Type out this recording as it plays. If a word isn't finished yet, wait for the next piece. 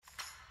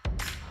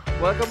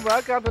Welcome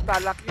to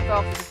Talaki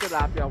Talk with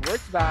Tilapia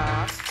Words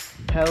Back.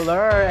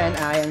 Hello, and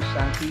I am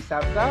Shanti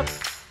Sapsap.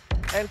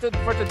 And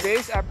for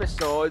today's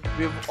episode,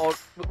 we've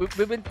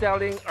been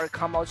telling our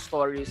come out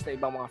stories na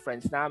ibang mga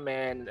friends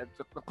namin at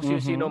kung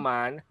sino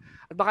man.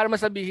 At baka naman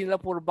sabihin na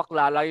puro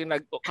bakla lang yung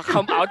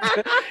nagka-come out,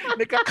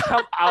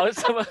 nagka-come out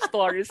sa mga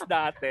stories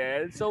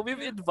natin. So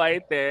we've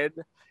invited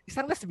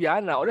isang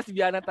lesbiana o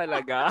lesbiana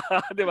talaga,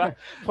 di ba?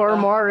 For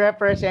more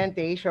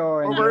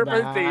representation, For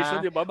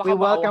representation, di ba? We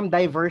welcome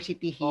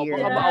diversity here.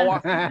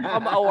 Baka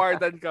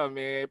ma-awardan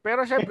kami.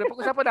 Pero syempre,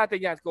 pag-usapan natin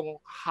yan kung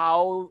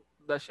how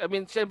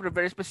syempre,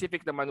 very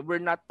specific naman.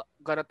 We're not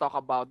gonna talk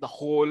about the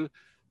whole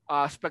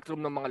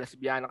spectrum ng mga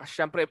lesbiana.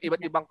 Kasi syempre, iba't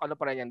ibang ano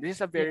pa rin yan. This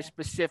is a very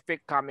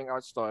specific coming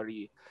out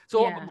story.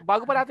 So,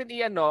 bago pa natin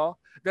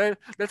dahil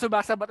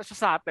sumasabat siya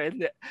sa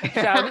atin,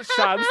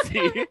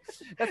 Shamsi,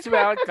 let's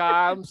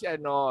welcome si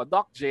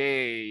Doc J.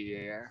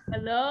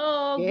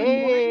 Hello, good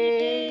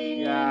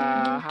morning.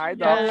 Yeah, hi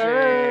Doc J. Hello,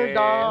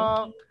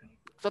 Doc.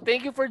 So,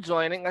 thank you for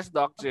joining us,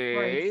 Doc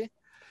J.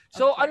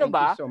 So, Thank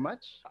you so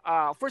much.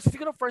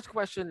 First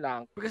question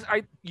lang, because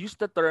I use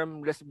the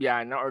term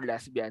lesbiana or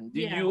lesbian.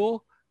 Do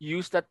you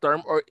use that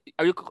term, or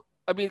are you,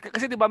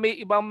 kasi di ba may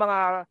ibang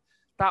mga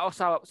tao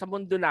sa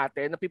mundo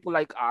natin na people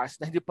like us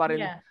na hindi pa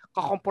rin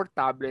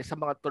kakomportable sa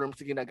mga terms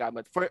na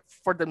ginagamit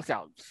for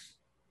themselves?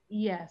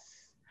 Yes.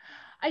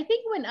 I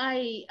think when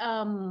I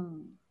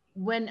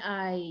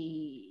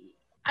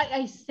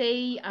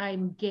say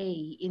I'm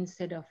gay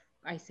instead of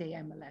I say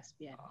I'm a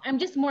lesbian, I'm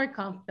just more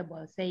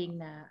comfortable saying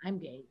na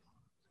I'm gay.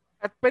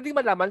 At pwede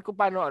malaman kung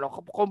paano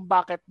kung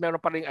bakit meron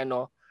pa ring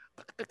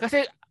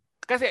kasi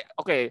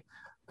okay,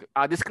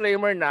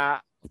 disclaimer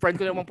na friend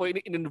ko naman po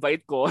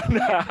in-invite ko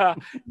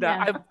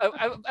na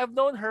I've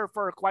known her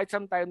for quite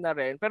some time na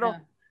rin, pero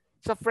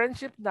sa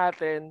friendship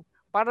natin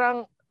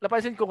parang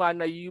napansin ko nga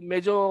na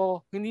medyo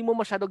hindi mo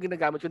masyado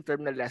ginagamit yung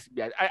term na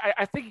lesbian.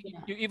 I think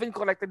you even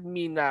corrected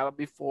me na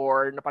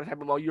before na parang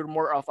sabi mo you're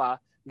more of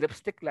a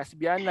lipstick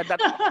lesbian na that,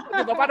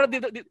 diba? Parang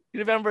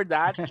remember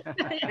that?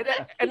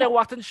 And I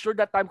wasn't sure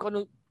that time kung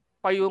ano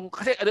pa yung,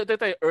 kasi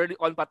ito early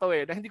on pa to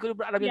na hindi ko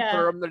alam yung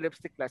term na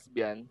lipstick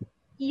lesbian.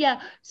 Yeah.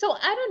 So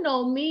I don't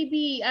know,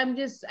 maybe I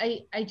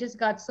just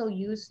got so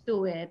used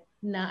to it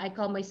na I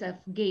call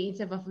myself gay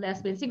instead of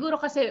lesbian. Siguro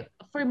kasi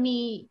for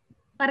me,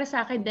 para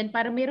sa akin din,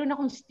 para meron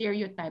akong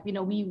stereotype. You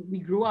know,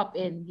 we grew up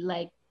in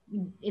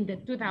the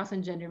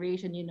 2000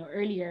 generation,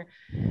 earlier,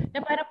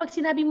 na parang pag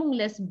sinabi mong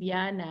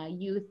lesbiana,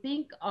 you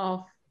think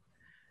of,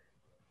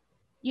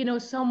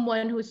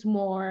 someone who's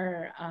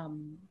more,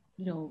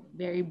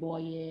 very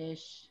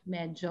boyish,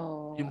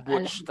 medyo... Yung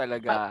butch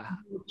talaga.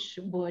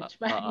 Butch.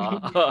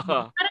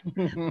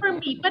 For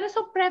me, parang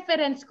so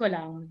preference ko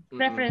lang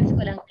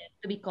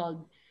to be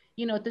called,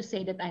 to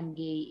say that I'm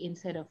gay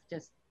instead of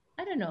just,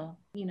 I don't know,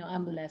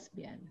 I'm a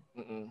lesbian.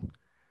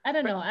 I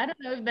don't know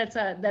if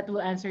that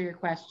will answer your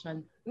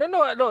question.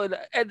 No.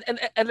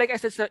 And like I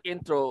said sa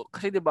intro,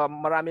 kasi 'di ba,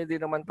 marami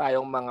din naman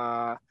tayong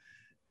mga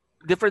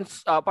different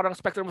parang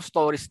spectrum of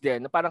stories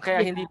din. Parang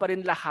kaya hindi pa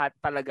rin lahat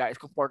talaga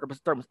is comfortable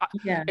sa terms.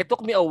 It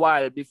took me a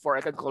while before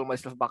I can call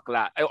myself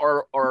bakla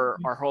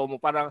or homo.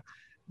 Parang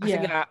kasi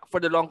nga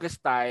for the longest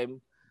time,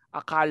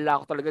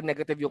 akala ko talaga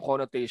negative yung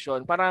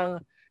connotation.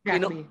 Parang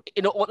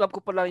ino-own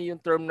ko pa lang yung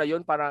term na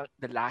yun parang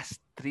the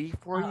last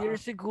 3-4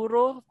 years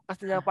siguro.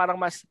 Kasi nga parang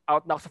mas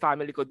out na ako sa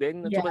family ko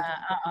din.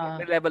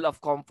 The level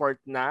of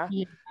comfort na.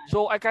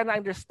 So I kinda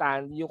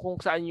understand yung kung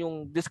saan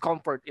yung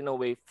discomfort in a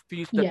way to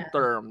use that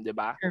term, di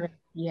ba?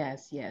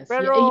 Yes.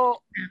 Pero,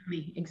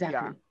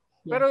 exactly.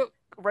 Yeah. Pero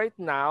right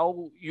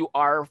now, you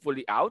are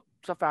fully out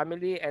sa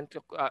family and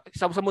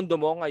sa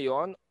mundo mo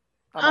ngayon?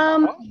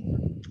 Tama ba?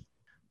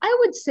 I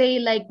would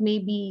say like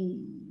maybe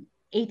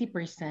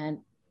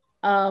 80%.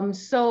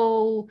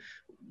 So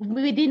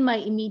within my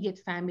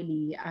immediate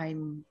family,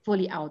 I'm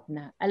fully out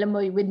na. Alam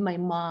mo, with my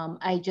mom,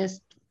 I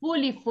just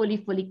fully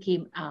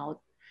came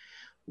out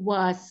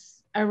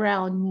was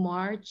around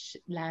March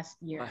last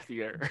year.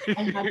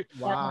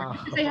 Wow.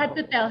 Because I had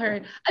to tell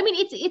her. I mean,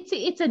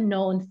 it's a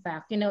known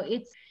fact,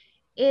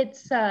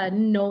 it's a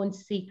known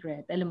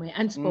secret. Alam mo,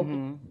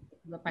 unspoken.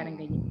 Parang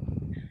ganyan.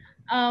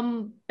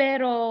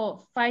 Pero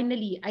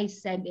finally, I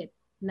said it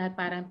na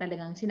parang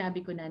talagang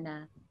sinabi ko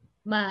na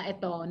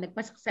eto,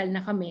 nagpasaksal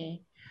na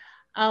kami,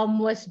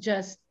 was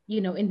just,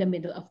 in the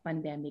middle of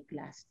pandemic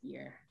last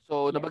year.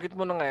 So, nabanggit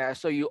mo na nga,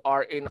 so you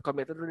are in a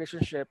committed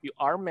relationship, you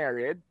are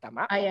married,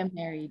 tama? I am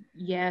married,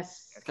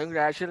 yes.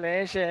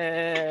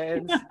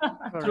 Congratulations!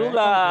 True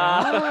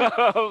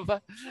love!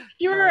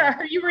 You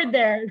were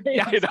there.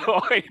 Yeah,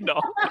 I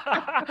know.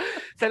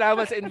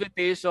 Salamat sa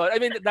invitation.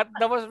 I mean, that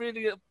was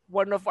really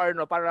one of our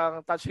parang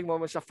touching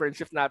moments sa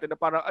friendship natin na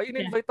parang,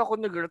 in-invite ako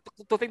ni girl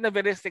to think na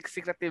very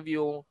secretive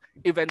yung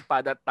event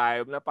pa that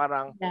time na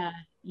parang,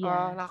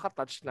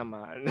 nakaka-touch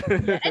naman.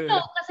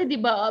 Ito kasi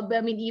 'di ba, I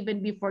mean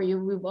even before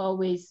you've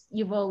always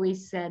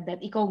said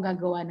that ikaw ang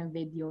gagawa ng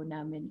video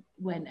namin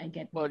when I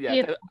get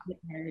married.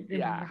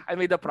 Yeah, I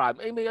made a promise.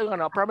 I mean,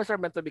 promise are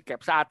meant to be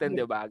kept sa atin,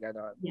 'di ba?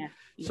 Ganon. Yeah.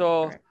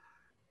 So,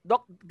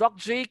 Doc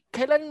J,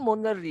 kailan mo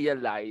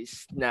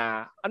na-realize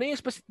na, ano yung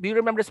do you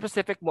remember a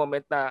specific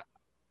moment na,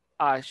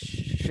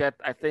 shit,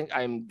 I think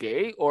I'm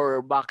gay?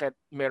 Or bakit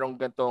merong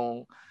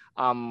gantong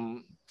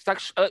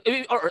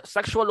or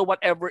sexual or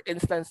whatever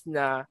instance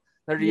na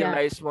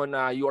na-realize mo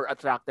na you are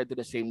attracted to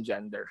the same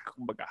gender?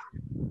 Kumbaga.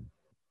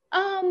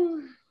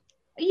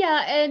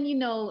 Yeah, and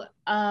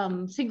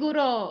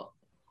siguro,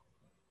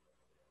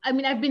 I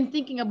mean, I've been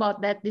thinking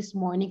about that this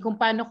morning, kung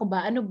paano ko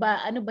ba, ano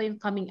ba yung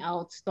coming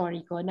out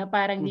story ko, na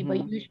parang, di ba,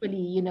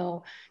 usually,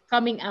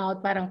 coming out,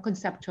 parang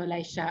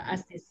conceptualize siya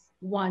as this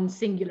one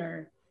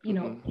singular,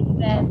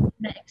 event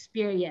na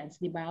experience,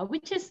 di ba?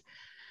 Which is,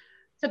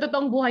 sa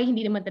totoong buhay,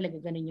 hindi naman talaga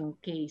ganun yung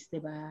case,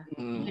 di ba?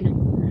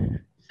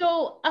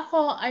 So,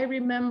 ako, I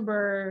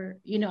remember,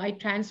 I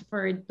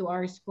transferred to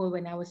our school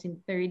when I was in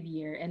 3rd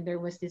year, and there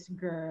was this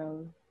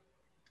girl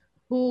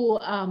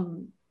who,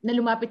 na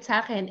lumapit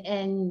sa akin,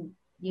 and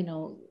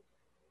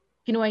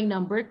kinuha yung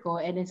number ko,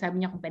 and then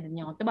sabi niya kung pwede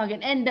niya akong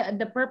tawagan. And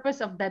the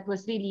purpose of that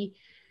was really,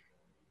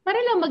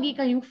 para lang maging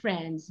kayong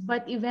friends.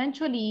 But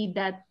eventually,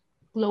 that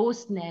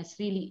closeness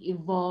really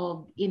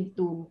evolved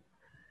into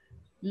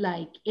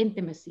like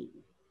intimacy.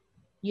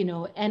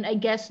 And I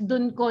guess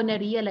dun ko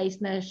na-realize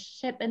na,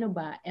 shit, ano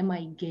ba? Am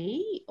I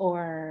gay?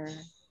 Or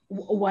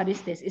what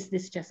is this? Is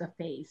this just a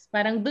phase?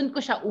 Parang dun ko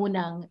siya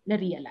unang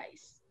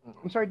na-realize.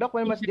 I'm sorry, Doc,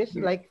 when was this?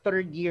 Like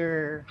 3rd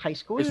year high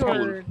school? High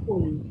school. Or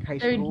high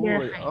Third school?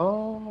 year high school.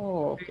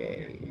 Oh,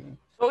 okay.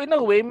 So in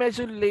a way,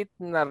 medyo late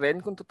na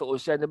rin kung totoo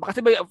siya. Diba? Kasi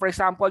for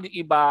example,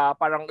 yung iba,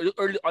 parang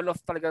early on of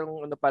talagang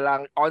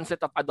onset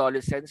of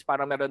adolescence,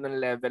 parang meron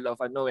ng level of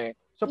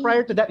So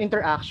prior to that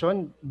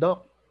interaction,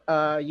 Doc,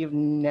 you've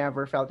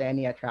never felt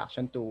any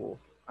attraction to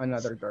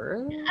another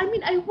girl? I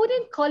mean, I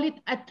wouldn't call it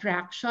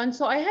attraction.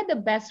 So I had a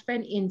best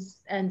friend in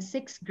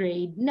 6th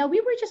grade. Now, we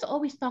were just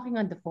always talking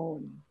on the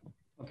phone.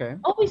 Okay.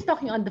 Always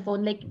talking on the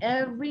phone. Like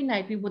every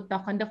night we would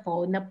talk on the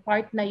phone, na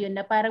part na yun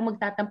na parang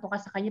magtatampo ka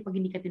sa kanya pag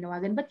hindi ka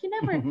tinawagan. But you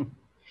never,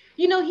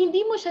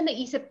 hindi mo siya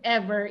naisip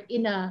ever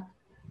in a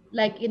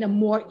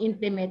more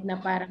intimate na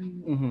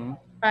parang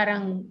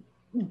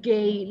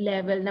gay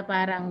level na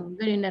parang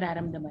gano'n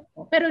nararamdaman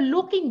ko. Pero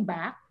looking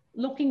back,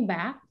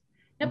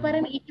 na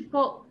parang naisip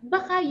ko,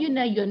 baka yun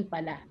na yun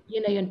pala.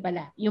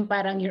 Yung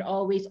parang you're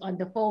always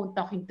on the phone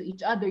talking to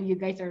each other. You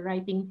guys are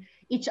writing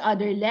each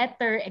other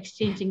letter,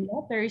 exchanging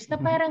letters, na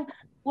parang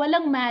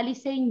walang mali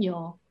sa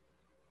inyo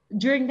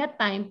during that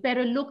time.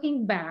 Pero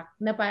looking back,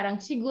 na parang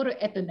siguro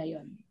eto na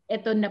yun.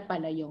 Eto na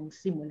pala yung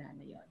simula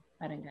na yun.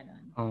 Parang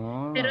gano'n.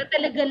 Oh. Pero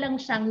talaga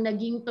lang siyang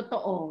naging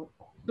totoo,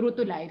 true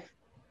to life,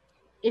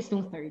 is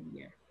nung 3rd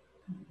year.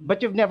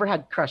 But you've never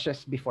had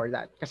crushes before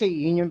that? Kasi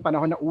yun yung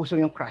panahon na uso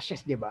yung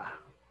crushes, di ba?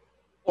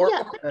 Or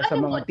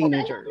sa mga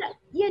teenager.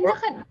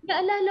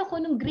 Naalala ko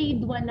nung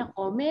grade 1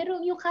 ako,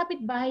 merong yung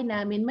kapitbahay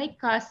namin, may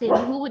cousin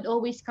who would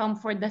always come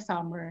for the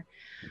summer.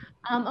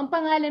 Ang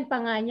pangalan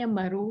pa nga niya,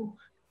 Maru.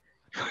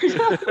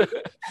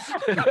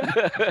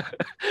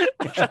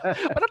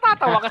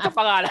 Natatawa ka sa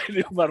pangalan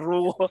ni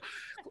Maru.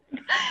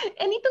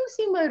 And itong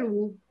si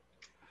Maru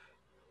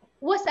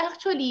was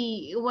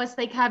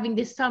like having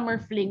this summer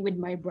fling with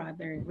my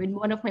brother, with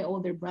one of my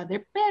older brother.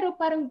 Pero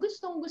parang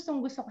gustong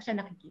gusto ko siya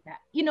nakikita.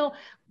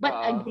 But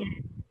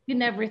again, you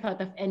never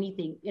thought of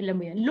anything. Alam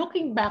mo yun.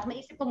 Looking back,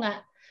 naisip ko nga,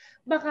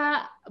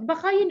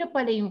 baka yun na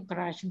pala yung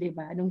crush, di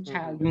ba? Nung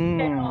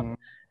childhood.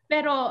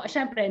 Pero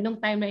syempre, nung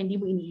time na hindi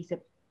mo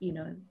iniisip,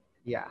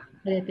 Yeah.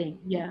 anything.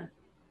 Yeah.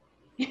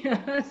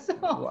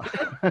 So,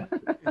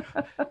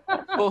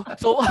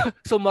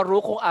 so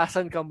Maru, kung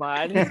asan ka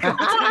man.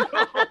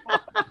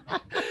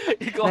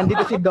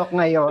 Nandito si Doc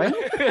ngayon.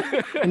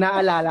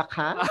 Inaalala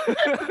ka?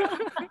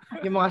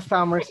 Yung mga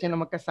summers niya na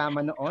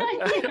magkasama noon.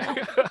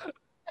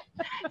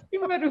 Si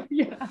Maru,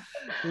 yeah.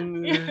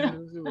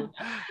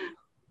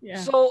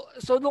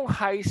 So nung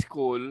high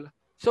school,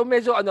 so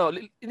medyo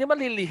hindi man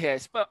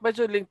lilihes,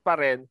 medyo link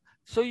pa rin.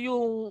 So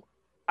yung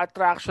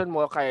attraction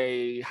mo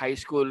kay high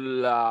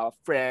school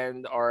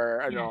friend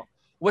or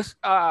was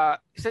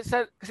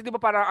kasi di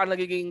ba parang ang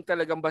nagiging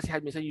talagang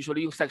basihan minsan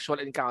usually yung sexual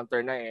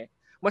encounter na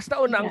Mas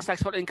nauna ang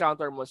sexual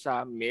encounter mo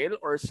sa male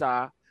or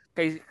sa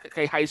kay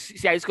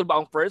high school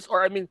ba ang first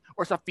or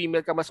sa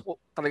female ka mas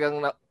talagang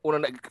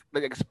unang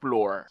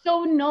nag-explore?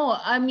 So no,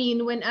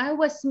 when I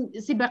was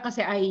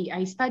kasi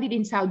I studied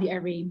in Saudi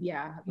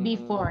Arabia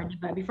before, di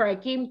ba? Before I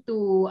came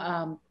to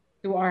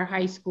our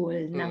high school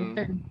ng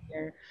 3rd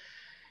year.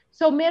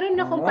 So meron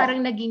akong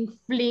parang naging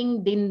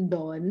fling din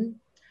doon.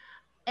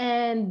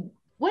 And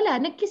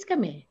wala, nag-kiss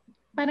kami.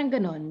 Parang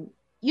ganon.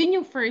 Yun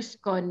yung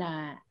first ko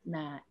na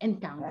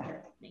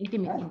encounter, na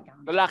intimate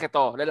encounter. Lalaki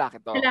to.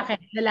 Lalaki to.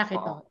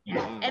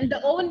 Yeah. And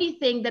the only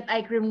thing that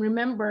I can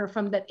remember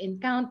from that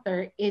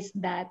encounter is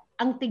that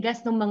ang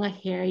tigas ng mga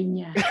hair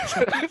niya.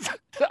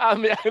 Sa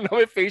amin,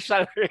 may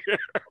facial hair.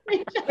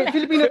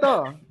 Filipino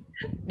to.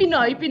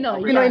 Pinoy.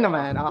 Pinoy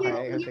naman.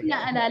 Okay. Yung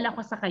naalala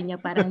ko sa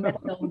kanya, parang that's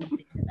the only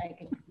thing that I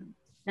can remember.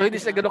 So,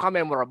 hindi siya gano'n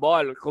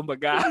ka-memorable,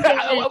 kumbaga.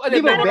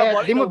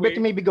 Di mo bet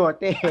may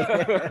bigote.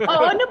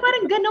 Oo,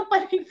 parang gano'n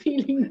pa rin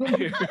feeling mo.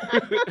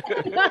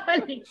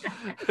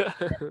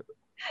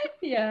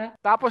 Yeah.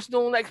 Tapos,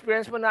 nung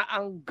na-experience mo na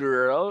ang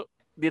girl,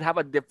 did have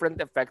a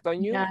different effect on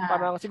you? Yeah.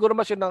 Parang, siguro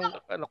mas yun ang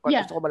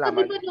gusto ko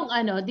malaman. So,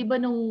 di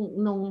ba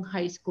nung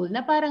high school,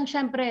 na parang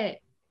syempre,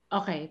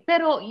 okay,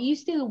 pero you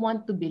still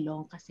want to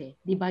belong kasi,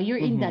 di ba?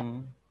 You're in that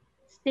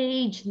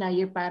stage na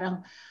you're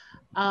parang,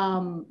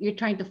 you're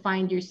trying to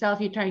find yourself,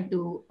 you're trying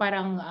to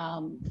parang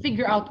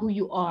figure out who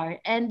you are.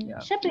 And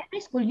syempre,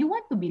 high school, you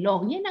want to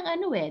belong. Yan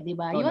ang di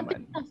ba? You want to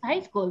belong sa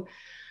high school.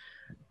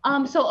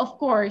 So of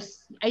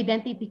course,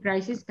 identity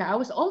crisis ka. I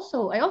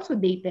also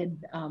dated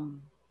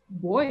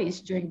boys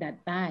during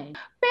that time.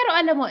 Pero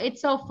alam mo,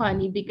 it's so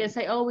funny because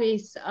I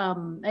always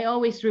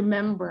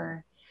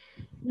remember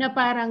na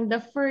parang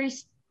the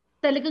first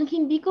talagang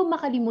hindi ko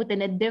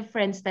makalimutan na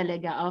difference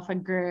talaga of a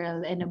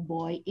girl and a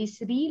boy is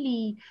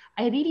really,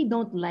 I really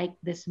don't like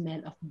the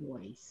smell of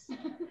boys.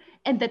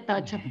 And the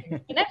touch of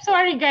them. And I'm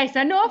sorry guys,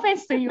 no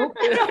offense to you.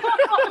 Okay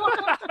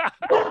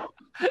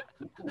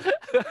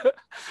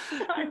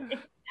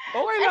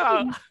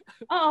lang.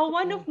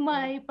 One of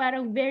my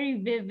parang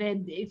very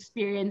vivid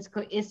experience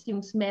ko is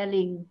yung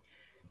smelling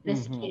the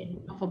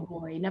skin of a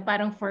boy na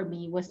parang for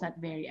me was not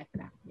very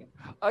attractive.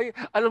 Ay,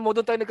 alam mo,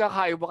 doon tayo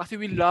nagkakaiba kasi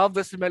we love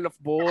the smell of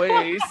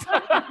boys.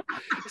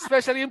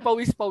 Especially yung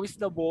pawis-pawis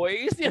na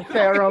boys.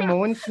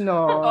 Pheromones,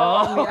 no?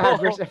 May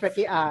adverse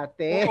effect kay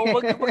ate.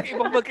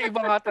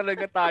 Magkaiba nga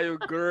talaga tayo,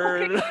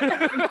 girl.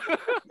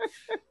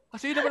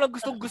 Kasi yun naman ang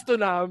gustong-gusto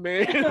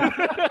namin.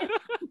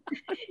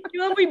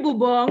 Yung may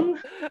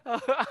bubong.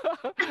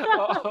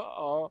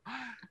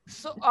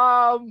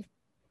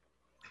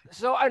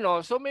 So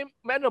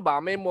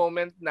may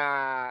moment na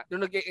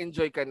nung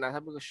nag-enjoy ka na,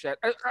 sabi ko, shit,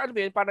 ano ba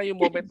yun, parang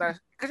yung moment na,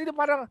 kasi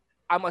parang,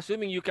 I'm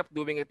assuming you kept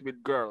doing it with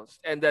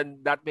girls, and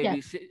then that maybe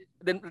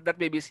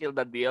sealed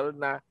the deal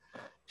na,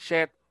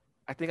 shit,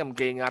 I think I'm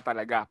gay nga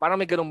talaga. Parang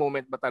may ganung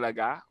moment ba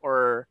talaga?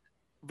 Or,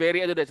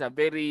 very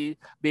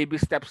baby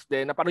steps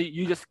din, na parang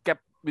you just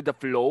kept with the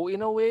flow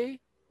in a way?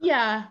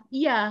 Yeah.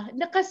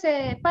 Na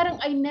kasi, parang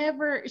I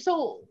never,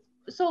 so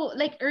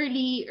like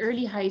early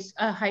high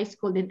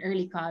school and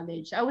early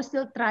college, I was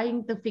still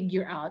trying to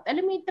figure out.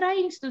 Alam mo,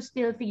 trying to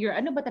still figure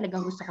ano ba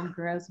talagang gusto kong,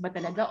 girls ba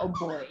talaga o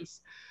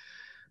boys.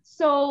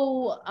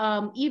 So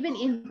even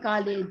in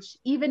college,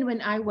 even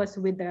when I was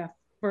with the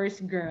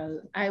first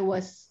girl, I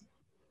was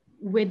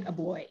with a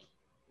boy.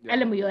 Yeah.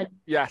 Alam mo yun?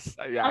 Yes.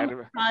 Yeah.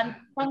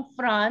 Pang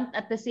front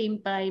at the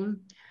same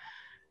time,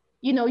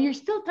 you're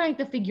still trying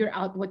to figure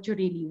out what you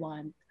really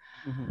want.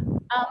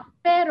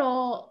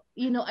 Pero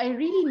I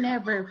really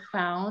never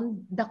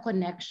found the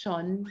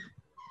connection.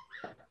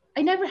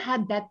 I never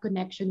had that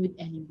connection with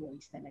any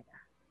boys talaga.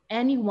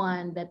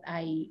 Anyone that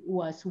I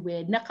was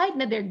with, na kahit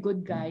na they're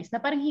good guys, na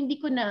parang hindi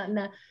ko na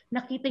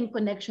nakita yung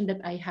connection that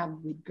I have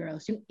with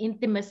girls. Yung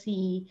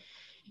intimacy,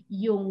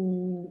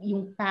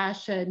 yung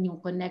passion, yung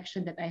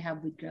connection that I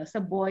have with girls.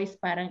 Sa boys,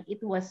 parang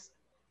it was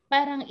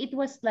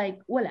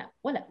like, wala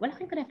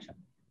kang connection.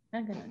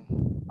 Parang ganun.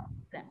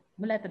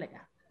 Wala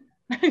talaga.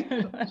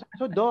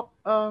 So Doc,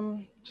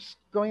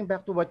 just going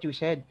back to what you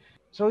said,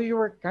 so you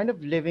were kind of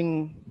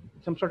living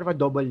some sort of a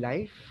double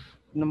life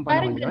nung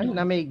panahon yun,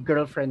 na may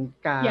girlfriend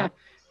ka,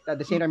 at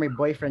the same time may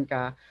boyfriend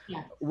ka.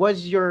 Yeah.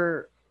 Was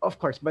your, of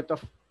course,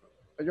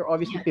 you're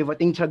obviously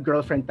pivoting to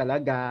girlfriend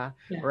talaga,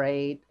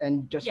 right?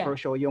 And just for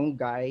show yung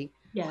guy.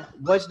 Yeah.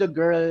 Was the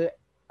girl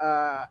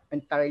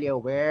entirely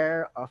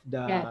aware of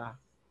the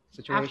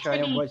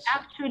situation?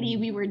 Actually,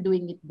 we were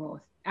doing it both.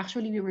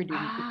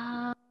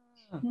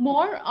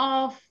 More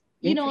of,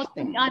 to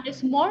be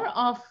honest, more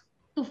of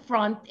to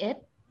front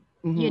it,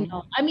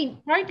 I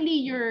mean, partly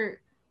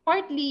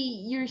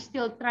you're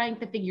still trying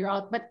to figure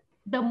out, but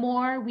the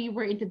more we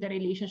were into the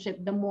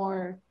relationship, the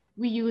more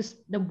we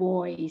used the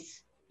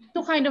boys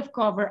to kind of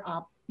cover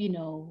up,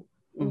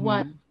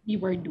 what we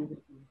were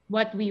doing,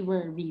 what we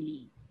were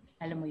really,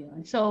 alam mo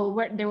yun. So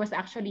there was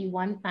actually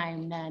one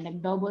time na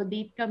nag-double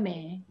date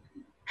kami.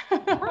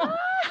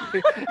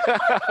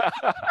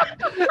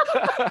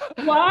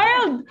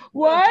 Wild,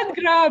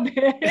 grabe.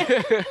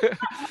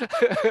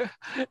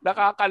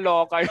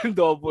 Nakakaloka yung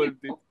double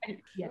dip.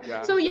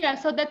 Yeah. So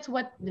that's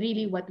what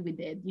we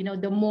did.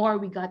 The more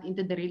we got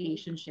into the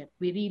relationship,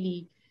 we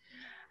really,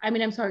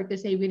 I'm sorry to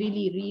say, we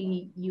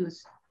really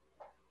used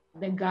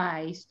the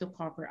guys to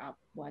cover up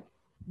what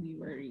we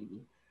were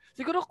really.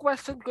 Siguro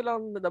question ko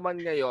lang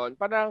naman ngayon,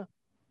 parang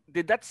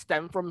did that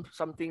stem from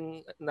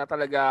something na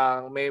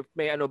talagang may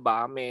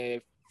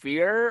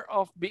fear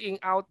of being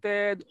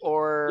outed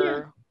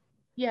or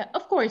Yeah,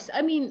 of course.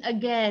 I mean,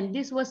 again,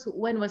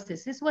 when was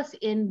this? This was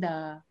in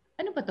the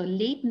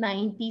late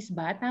 90s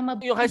ba? Tama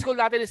ba? Yung high school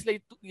natin is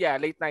late 90s. Yeah,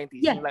 late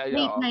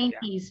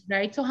 90s,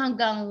 right? So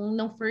hanggang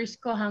nung first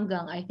ko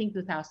hanggang I think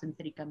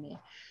 2003 kami.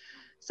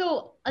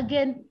 So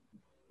again,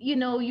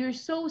 you're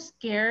so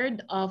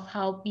scared of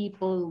how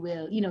people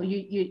will, you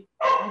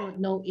don't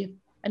know if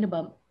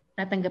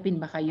tatanggapin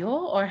ba kayo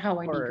or how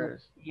are they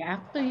going to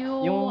react to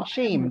you? Yung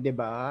shame, di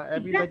ba?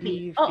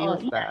 Everybody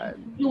feels that.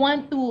 You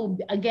want to,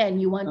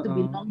 again, you want to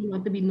belong, you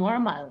want to be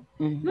normal.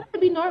 You want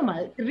to be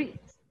normal.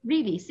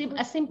 Really,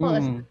 as simple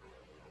as,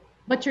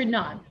 but you're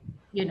not,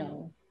 you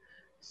know.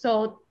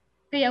 So,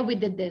 kaya we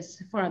did this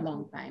for a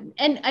long time.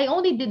 And I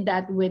only did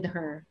that with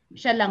her.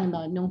 Siya lang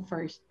no, nung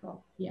first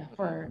ko. Yeah,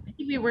 I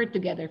think we were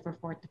together for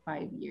 4 to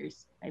 5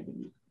 years, I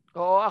believe.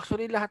 Oo,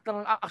 actually lahat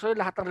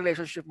ng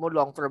relationship mo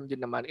long term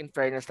din naman, in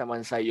fairness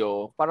naman sa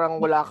iyo.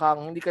 Parang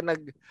hindi ka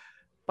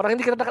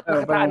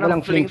nakataan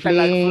ng fling.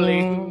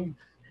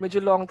 Medyo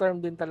long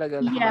term din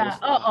talaga. Yeah,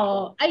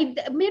 oo.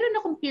 Meron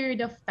akong period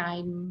of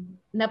time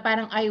na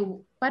parang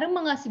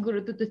mga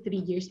siguro 2 to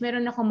 3 years,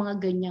 meron akong mga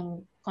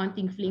ganyang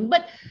konting fling.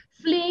 But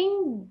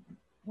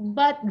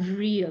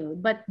real,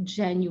 but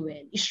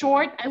genuine.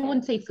 Short, I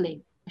wouldn't say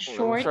fling.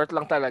 Short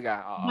lang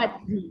talaga. Oo. But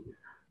real.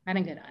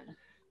 Parang gano'n.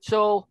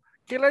 So,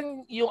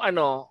 kailan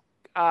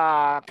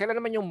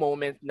naman yung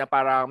moment na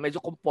parang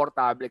medyo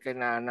komportable ka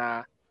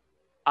na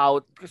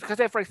out?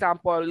 Kasi for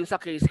example, yung sa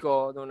case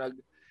ko, nung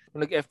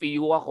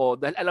nag-FEU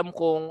ako, dahil alam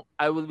kong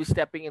I will be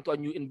stepping into a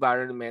new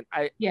environment,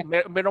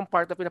 merong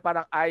part of it na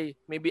parang,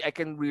 maybe I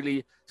can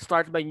really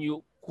start my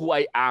new who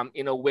I am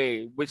in a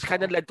way, which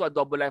kind of led to a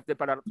double life din.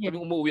 Parang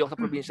umuwi ako sa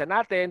probinsya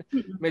natin,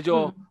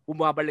 medyo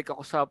bumabalik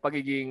ako sa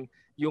pagiging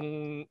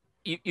yung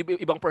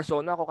ibang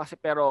persona ko kasi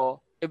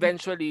pero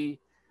eventually,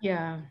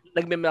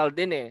 nagme-meld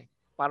din eh.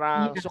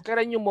 Parang, so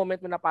kailan yung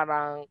moment mo na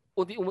parang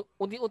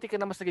unti-unti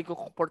ka na mas naging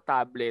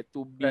komportable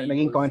to be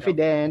naging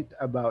confident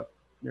about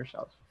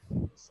yourself?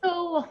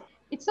 So,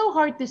 it's so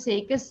hard to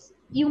say because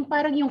yung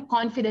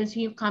confidence,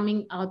 yung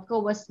coming out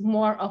ko was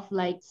more of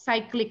like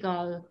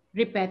cyclical,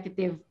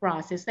 repetitive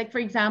process. Like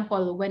for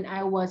example, when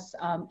I was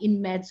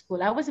in med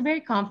school, I was very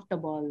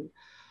comfortable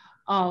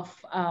of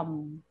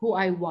who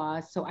I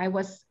was. So I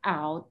was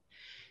out.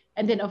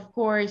 And then of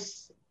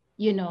course,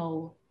 you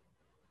know,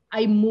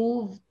 I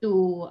moved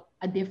to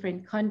a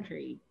different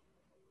country.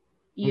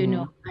 You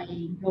know,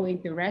 I go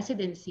into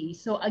residency.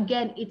 So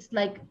again, it's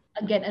like,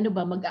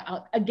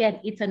 mag-out? Again,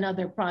 it's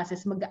another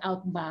process.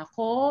 Mag-out ba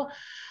ako?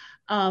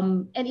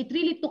 And it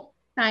really took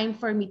time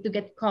for me to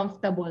get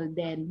comfortable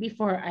then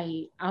before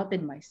I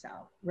outed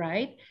myself,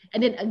 right?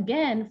 And then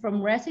again,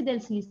 from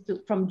residencies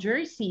from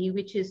Jersey,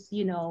 which is,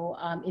 you know,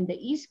 in the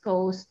East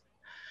Coast,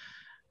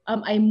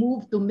 I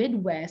moved to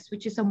Midwest,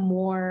 which is a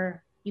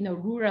more, you know,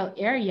 rural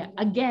area.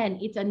 Again,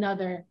 it's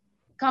another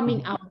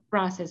coming out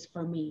process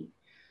for me.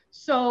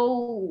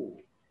 So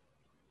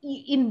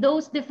in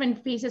those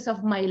different phases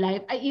of my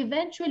life, I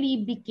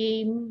eventually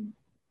became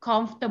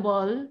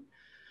comfortable,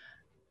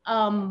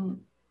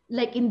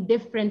 like in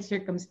different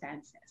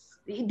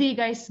circumstances. Do you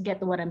guys get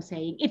what I'm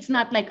saying? It's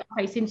not like,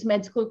 okay, since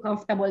med school,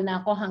 comfortable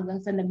na ako hanggang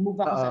sa nag-move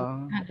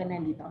ako hanggang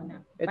nandito na.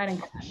 Parang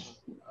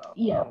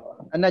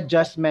an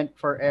adjustment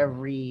for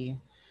every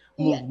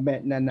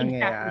movement na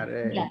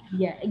nangyayari. Exactly.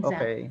 Yeah,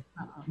 exactly.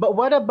 Okay. But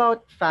what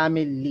about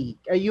family?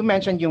 You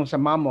mentioned yung sa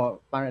mom mo,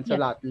 parents a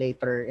lot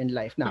later in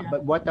life na.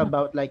 But what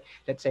about like,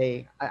 let's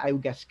say, I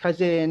guess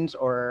cousins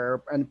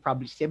and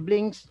probably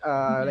siblings,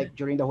 like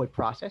during the whole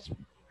process?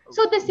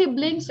 So the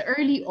siblings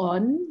early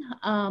on,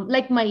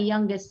 like my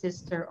youngest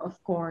sister, of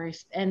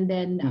course, and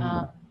then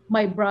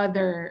my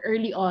brother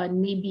early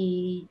on,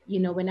 maybe, you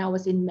know, when I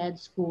was in med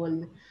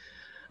school,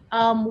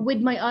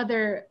 with my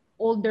other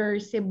older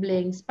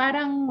siblings,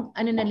 parang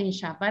ano na rin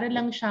siya, para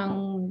lang siyang,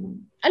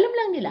 alam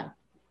lang nila,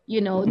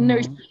 you know,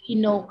 nurse, you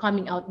know,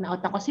 coming out na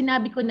out ako.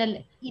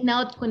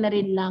 In-out ko na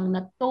rin lang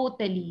na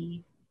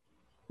totally,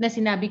 na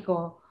sinabi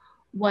ko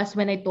was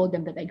when I told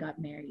them that I got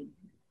married.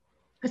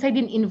 Because I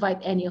didn't invite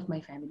any of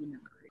my family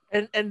members.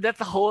 And that's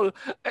a whole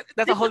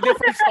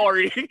different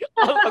story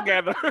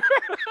altogether.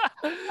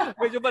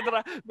 medyo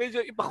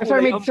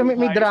ipakulay. So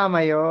may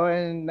drama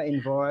yun na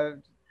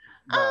involved.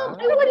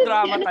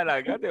 Drama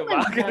talaga, di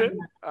ba?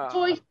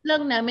 Choice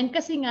lang namin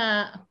kasi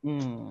nga,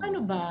 ano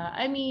ba?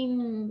 I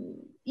mean,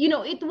 you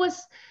know, it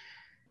was...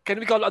 Can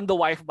we call on the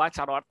wife ba?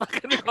 Charot?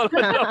 Can we call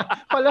on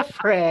call a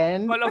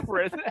friend? Call a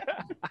friend.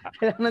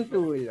 Kailangan ng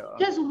tulong.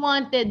 Just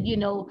wanted, you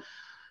know,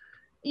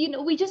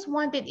 we just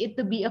wanted it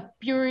to be a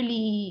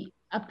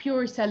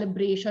pure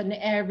celebration.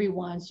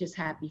 Everyone's just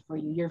happy for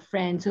you. Your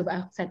friends who've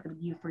accepted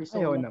you for so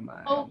long. Ayaw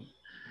naman.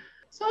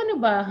 So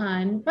ano ba,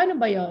 Han? Paano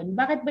ba yon?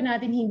 Bakit ba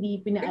natin hindi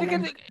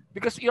pinaalam?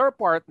 Because your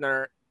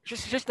partner,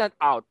 she's just not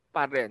out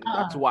pa rin.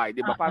 That's why,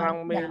 di ba?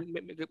 Parang may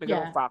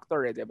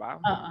factor di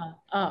ba?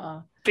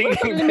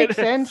 It makes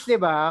sense, di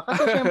ba?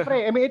 Kasi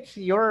syempre, I mean, it's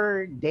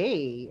your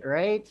day,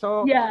 right?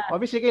 So,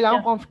 obviously,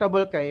 kailangan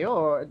comfortable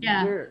kayo.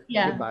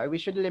 Di ba? We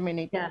should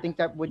eliminate things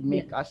that would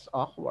make us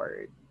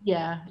awkward.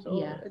 Yeah,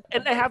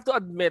 And I have to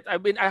admit,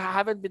 I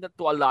haven't been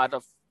to a lot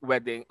of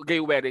gay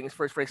weddings,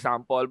 for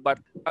example. But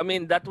I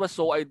mean, that was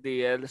so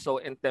ideal, so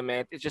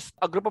intimate. It's just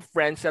a group of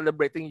friends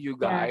celebrating you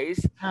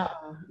guys.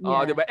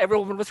 Diba?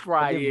 Everyone was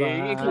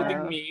crying,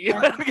 including me.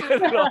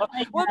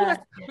 Well,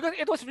 because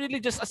it was really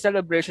just a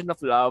celebration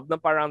of love. Na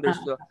parang there's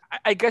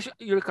I guess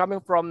you're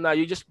coming from na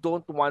you just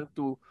don't want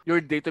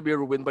your day to be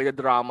ruined by the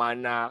drama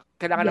na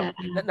kailangan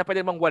na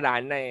pwede mang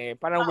wala na eh.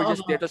 Parang we're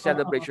just there to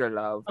celebrate your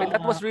love. And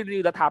that was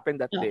really that happened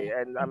that day.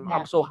 And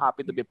I'm so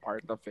happy to be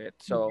part of it.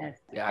 So,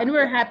 yeah. And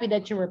we're happy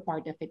that you were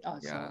part of it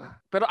also. Yeah.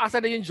 Pero asa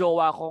na yung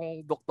jowa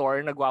kong doktor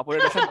na gwapo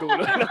na nasa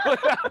dulo.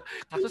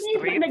 Kaso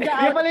straight. Hindi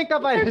pala yung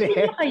kapalit.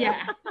 Kaya.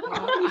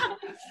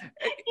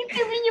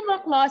 Interview yung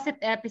mga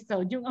closet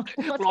episode.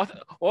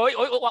 Oy,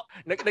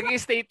 naging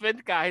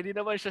statement ka. Hindi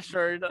naman siya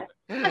sure.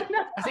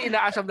 Kasi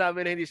inaasam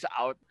namin na hindi siya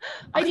out.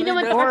 Ay, hindi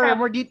naman.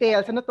 More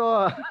details. Ano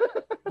to?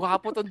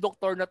 Gwapo tong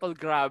doktor na to.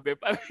 Grabe.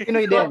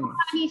 Pinoy din.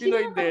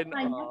 Pinoy din.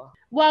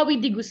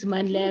 Wawi Di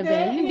Guzman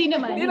level. Hindi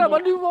naman.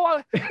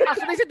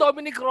 Actually, si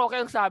Dominic Roque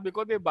ang sabi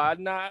ko, di ba?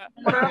 Na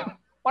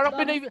parang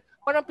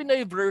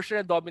Pinoy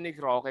version ng Dominic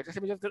Roque. Kasi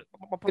medyo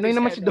Pinoy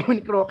naman si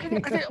Dominic Roque.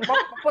 Kasi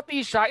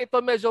puti siya.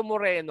 Ito medyo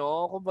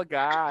moreno.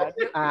 Kumbaga.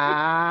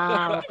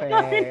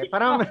 Okay.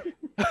 Parang,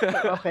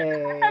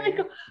 okay. Sabi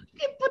ko,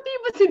 puti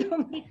ba si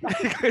Dominic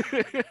Roque?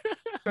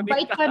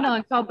 Bait pa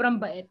nun. Sobrang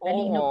bait.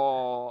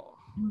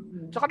 Oo.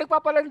 Tsaka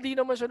nagpapalandi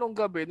naman siya nung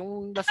gabi,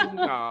 nung lasing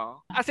na.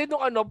 Kasi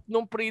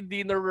nung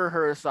pre-dinner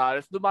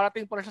rehearsals,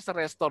 dumarating pa rin siya sa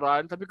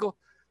restaurant. Sabi ko,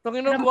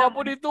 Tanginang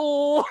gwapo nito.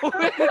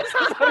 Sa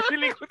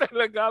sarili ko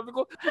talaga. Sabi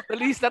ko,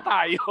 nalis na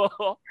tayo.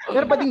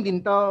 Pero bading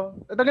din to.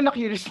 Talaga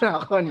na-curious na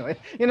ako. No?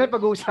 Yun ang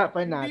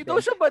pag-uusapan natin. Hindi daw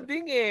siya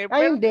bading eh.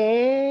 Ay, hindi.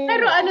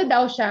 Pero ano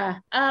daw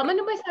siya?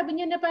 Ano ba sabi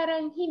niya na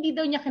parang hindi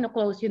daw niya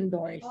kino-close yung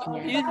doors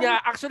niya? Yun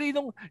nga. Actually,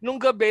 nung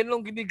gabi,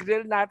 nung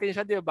ginigrill natin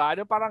siya, di ba?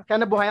 Parang, kaya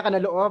nabuhay ka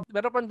na loob.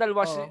 Meron pang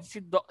dalawa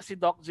si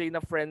Doc J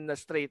na friend na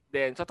straight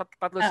din. So,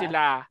 tatlo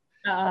sila.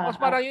 Tapos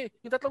parang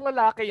yung tatlong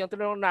lalaki, yung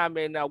tinanong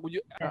namin na,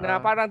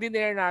 na parang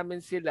dinner namin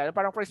sila.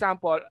 Parang for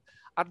example,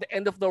 at the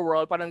end of the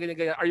world, parang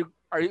ganyan, are you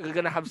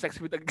gonna have sex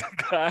with a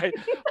guy?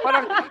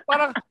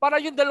 parang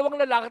yung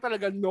dalawang lalaki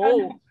talaga,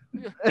 no.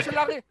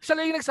 Siya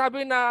lang yung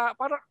nagsabi na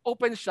parang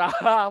open siya.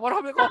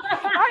 Parang ko,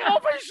 ay,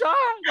 open siya!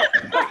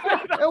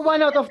 1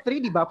 out of 3,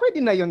 di ba? Pwede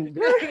na yun.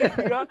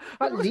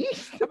 At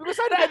least. Sabi ko,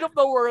 sana end of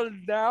the world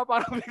na.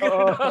 Parang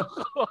bigyan na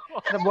ako.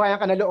 Nabuhayan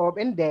ka na loob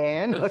and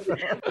then...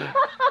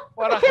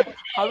 Parang,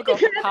 sabi ko,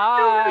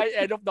 hi,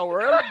 end of the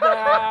world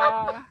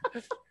na.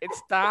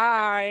 It's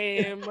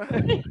time.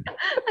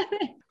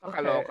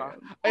 Kakaloka.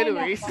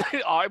 Anyways,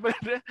 iba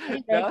na.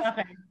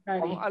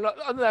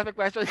 Ano na, may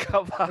question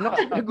ka ba? Ano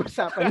ka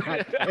nag-usapan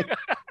natin?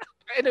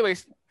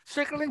 Anyways,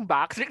 circling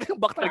back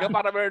talaga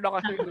para meron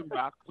ako circling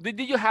back. Did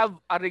you have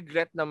a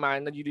regret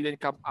naman that you didn't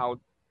come out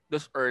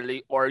this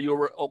early or you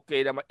were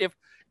okay naman? If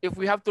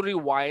we have to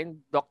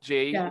rewind, Doc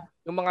J,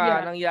 yung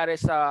mga nangyari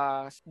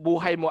sa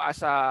buhay mo as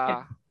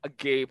a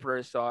gay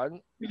person,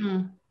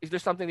 is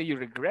there something that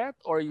you regret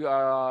or you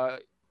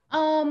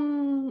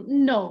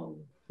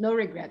No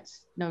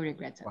regrets. No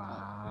regrets at all.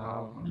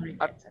 Wow. No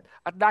regrets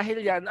at dahil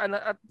yan,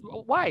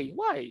 why?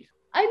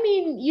 I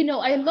mean,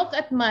 I look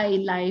at my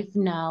life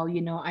now,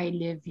 I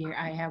live here.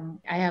 I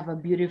have a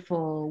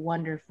beautiful,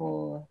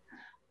 wonderful,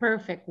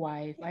 perfect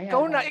wife.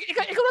 Ikaw na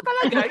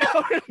talaga. Ikaw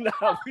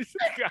na.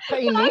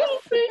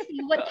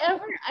 Seriously,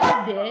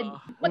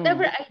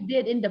 whatever I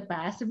did in the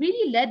past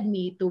really led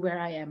me to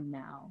where I am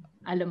now.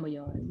 Alam mo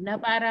yon, na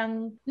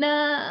parang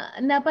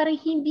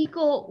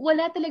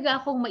wala talaga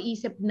akong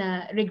maisip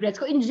na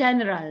regrets ko in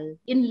general,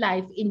 in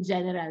life in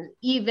general,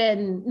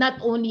 even not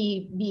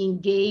only being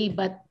gay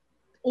but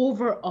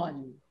overall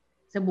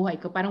sa buhay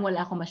ko, parang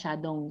wala akong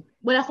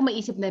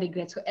maisip na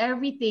regrets ko.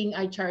 Everything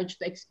I charge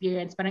to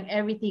experience, parang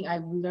everything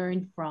I've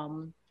learned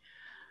from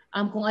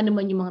kung ano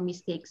man yung mga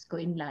mistakes ko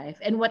in life,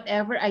 and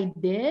whatever I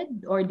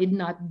did or did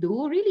not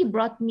do really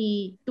brought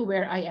me to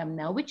where I am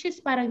now, which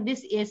is parang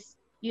this is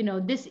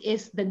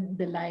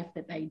the life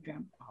that I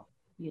dreamt of,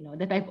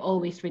 that I've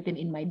always written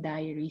in my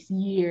diaries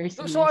years.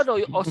 So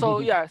susundot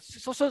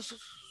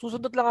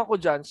lang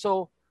ako dyan.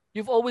 So,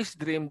 you've always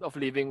dreamed of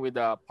living with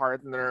a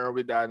partner,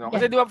 with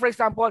kasi di ba, for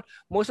example,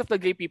 most of the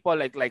gay people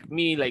like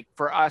me, like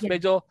for us,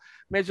 medyo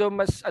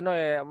mas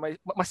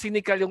mas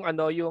cynical yung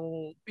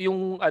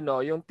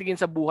tingin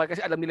sa buhay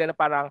kasi alam nila na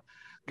parang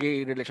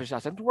gay relationship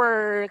doesn't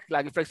work.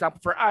 Lagi, for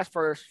example, for us,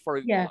 for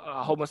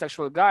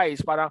homosexual guys,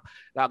 parang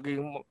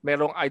laging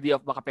merong idea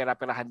of baka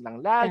pera-perahan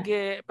lang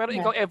lagi. Pero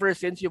ikaw, ever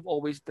since, you've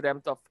always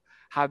dreamt of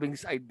having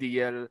this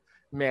ideal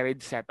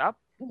marriage setup?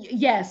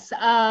 Yes.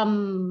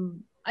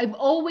 I've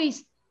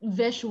always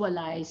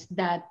visualized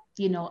that,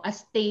 a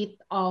state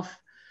of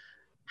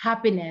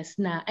happiness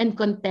and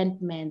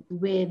contentment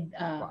with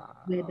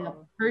a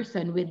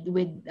person, with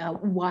a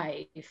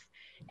wife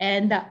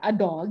and a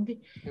dog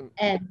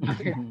and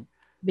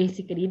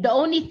basically the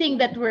only thing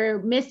that we're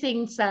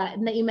missing sa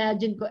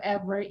na-imagine ko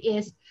ever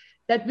is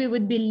that we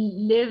would be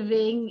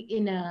living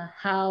in a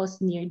house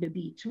near the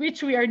beach,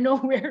 which we are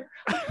nowhere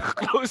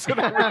close to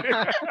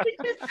nowhere.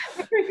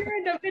 we're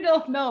in the middle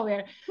of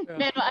nowhere.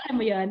 Pero alam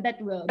mo yun,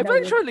 that will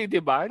eventually, di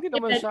ba? Hindi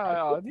naman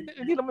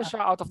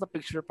siya out of the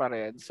picture pa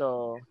rin.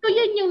 So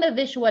yun yung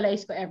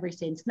na-visualize ko ever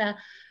since na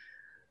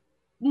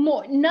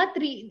more,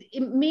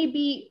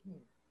 maybe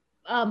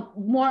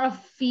more of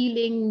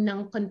feeling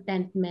ng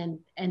contentment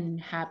and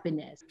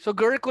happiness. So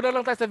girl, ko na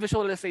lang tayo sa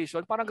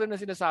visualization. Parang gano'n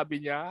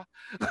sinasabi niya.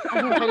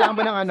 Kailangan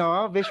ba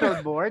ng visual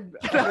board?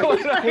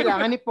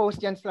 Kailangan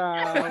i-post yan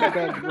sa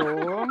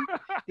bedroom.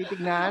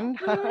 Titignan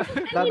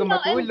bago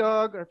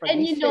matulog or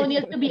pag-isip. And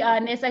Neil, to be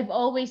honest, I've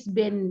always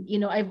been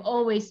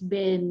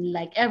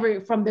like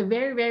from the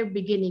very, very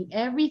beginning,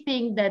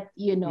 everything that,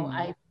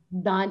 I've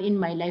done in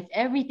my life,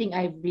 everything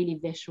I've really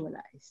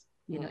visualized,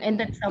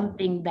 and that's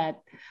something that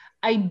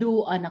I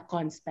do on a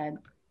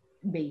constant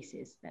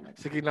basis.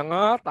 Sige na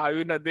nga,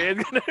 tayo na din.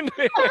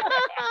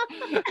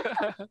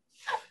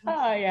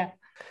 Oh, yeah.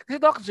 Kasi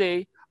Doc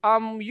J,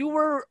 you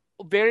were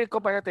very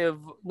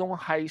competitive nung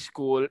high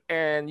school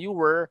and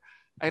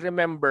I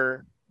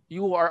remember,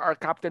 you are our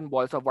captain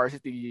ball sa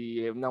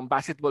varsity ng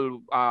basketball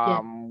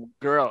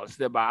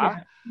girls, diba?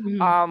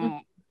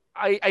 Yeah.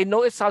 I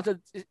know it sounds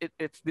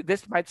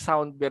this might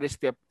sound very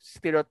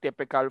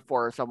stereotypical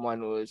for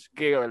someone who's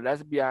gay or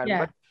lesbian,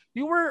 but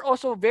you were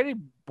also very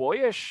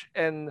boyish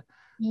and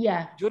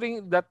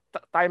during that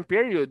time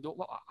period.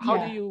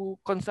 How do you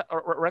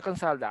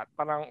reconcile that?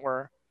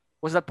 Or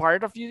was that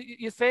part of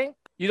you think?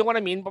 You know what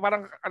I mean?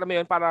 Parang alam mo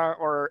yun,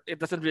 or it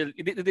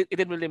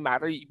didn't really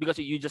matter because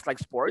you just like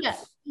sports?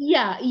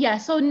 Yeah.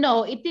 So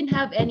no, it didn't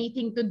have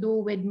anything to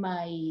do with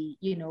my,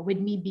 with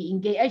me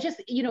being gay. I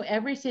just,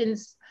 ever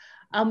since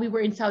we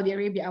were in Saudi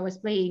Arabia, I was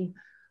playing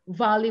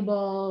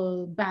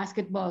volleyball,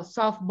 basketball,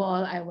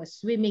 softball. I was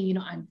swimming.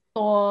 I'm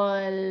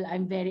tall.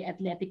 I'm very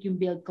athletic yung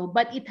build ko.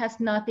 But it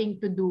has nothing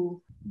to do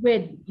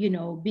with,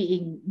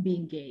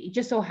 being gay. It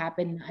just so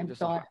happened I'm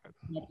tall.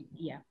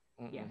 Yeah.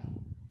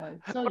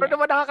 So, pero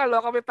naman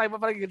nakakaloka kami tayo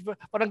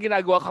parang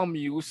ginagawa kang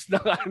muse na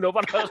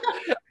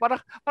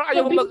parang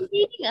ayaw mo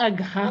binibining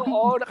agham.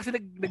 Oo, kasi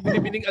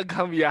nagbinibining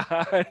agham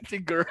yan si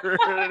girl.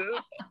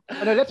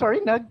 Sorry,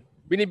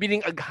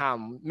 binibining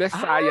agham. Miss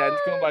Science,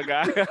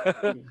 kumbaga.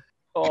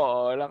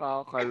 Oo,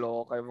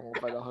 nakakaloka yung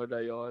panahon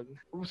na yun.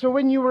 So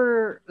when you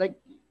were like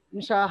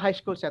sa high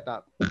school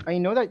setup, I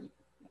know that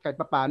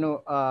kahit paano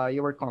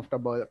you were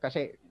comfortable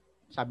kasi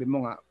sabi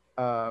mo nga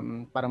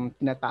parang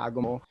tinatago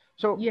mo.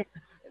 So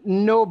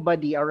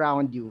nobody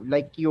around you,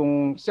 like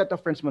yung set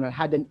of friends mo na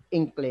had an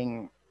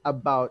inkling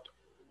about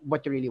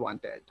what you really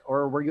wanted?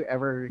 Or were you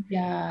ever,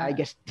 I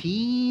guess,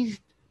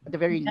 teased at the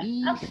very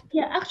least?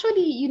 Yeah,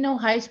 actually,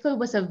 high school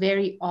was a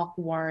very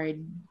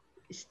awkward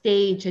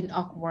stage and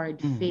awkward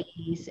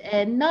phase,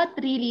 and not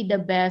really the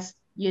best,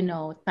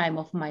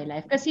 time of my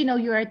life. Because,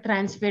 you are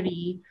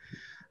transferee.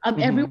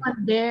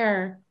 Everyone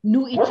there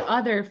knew each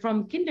other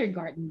from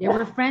kindergarten. They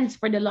were friends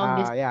for the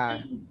longest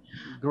time.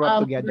 Grew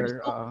up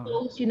together. So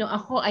close,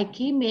 I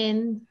came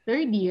in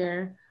third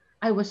year.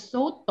 I was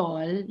so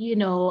tall,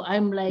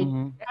 I'm like...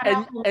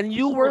 And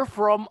you were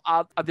from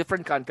a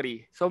different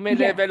country. So may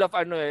level of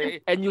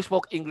and you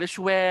spoke English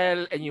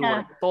well, and you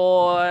were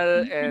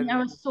tall. And I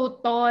was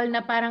so tall na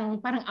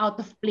parang out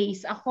of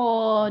place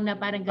ako, na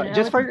parang gano'n.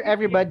 Just for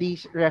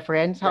everybody's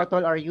reference, how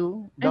tall are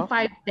you, Doc?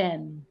 I'm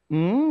 5'10".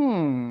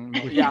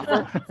 Yeah,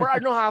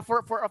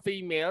 for a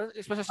female,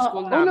 especially sa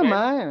school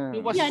namin,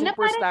 it was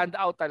super stand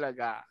out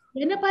talaga.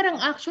 Na parang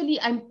actually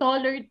I'm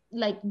taller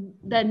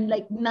than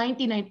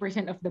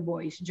 99% of the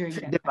boys during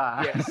that.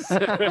 Diba? Yes.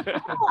 So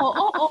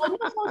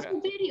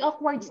very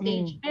awkward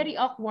stage, very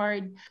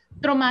awkward,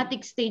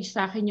 traumatic stage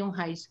sa akin yung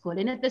high school.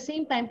 And at the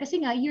same time,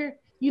 kasi nga you're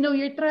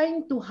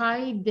trying to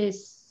hide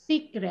this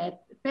secret,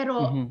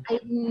 pero I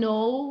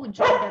know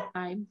during that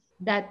time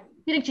that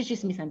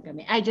pinagchichismisan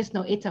kami. I just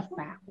know it's a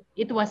fact.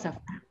 It was a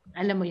fact.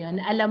 Alam mo yun,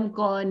 alam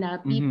ko na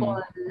people,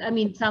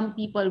 some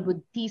people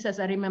would tease us.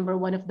 I remember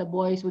one of the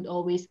boys would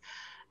always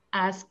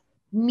ask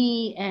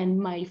me and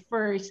my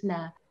first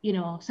na,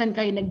 saan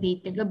kayo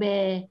nag-date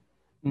kagabi?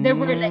 There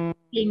were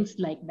things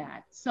like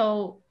that.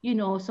 So,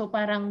 so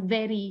parang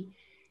very,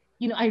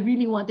 I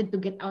really wanted to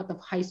get out of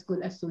high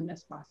school as soon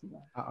as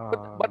possible.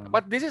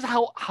 But this is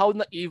how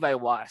naive I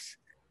was.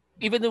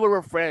 Even though we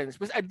were friends.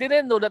 Because I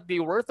didn't know that they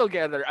were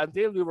together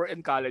until we were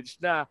in college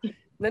na.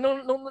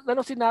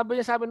 Nung sinabi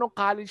niya sa amin nung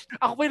college,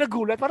 ako pa yung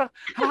nagulat. Parang,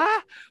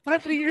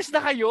 Parang 3 years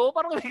na kayo?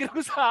 Parang may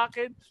gano'n sa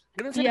akin.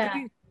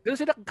 Ganun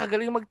sila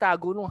kagaling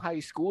magtago nung high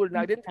school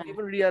na I didn't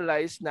even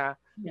realize na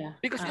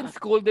because in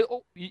school,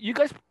 you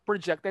guys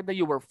projected that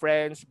you were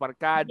friends,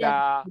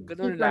 barkada,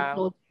 ganun lang.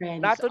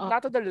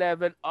 Not to the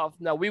level of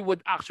na we would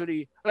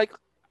actually, like,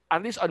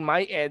 at least on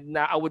my end,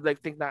 na I would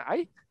think na,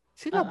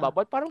 sila ba?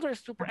 But parang they're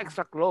super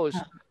extra close.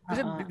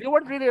 Kasi they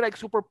weren't really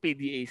super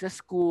PDA sa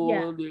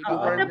school.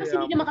 Tapos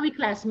hindi naman kami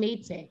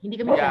classmates eh. Hindi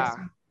kami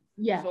classmates.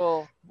 Yeah.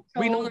 So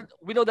we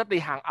know that they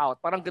hang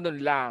out. Parang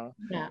ganun lang.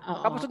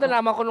 Tapos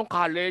nalaman ko nung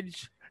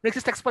college,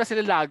 nagsisex pala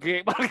sila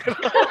lagi. Parang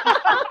ganun.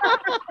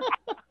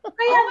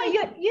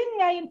 Kaya yun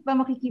nga yung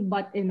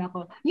makikibutt in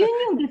ako. Yun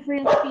yung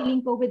difference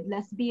feeling ko with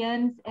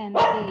lesbians and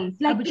gays.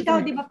 Like ikaw,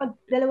 di ba, pag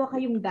dalawa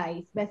kayong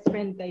guys, best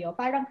friend kayo,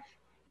 parang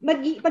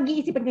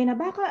pag-iisipan kayo na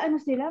baka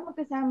sila,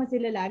 magkasama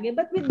sila lagi.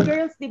 But with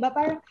girls, di ba,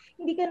 parang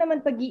hindi ka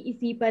naman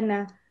pag-iisipan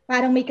na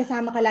parang may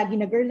kasama ka lagi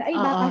na girl, ay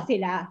baka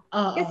sila.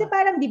 Kasi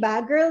parang, di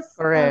ba, girls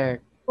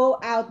go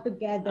out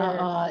together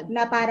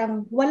na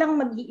parang walang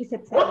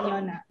mag-iisip sa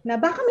inyo na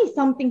baka may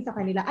something sa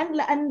kanila.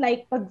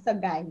 Unlike pag sa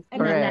guys.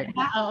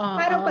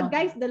 Parang pag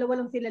guys, dalawa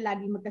lang sila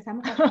lagi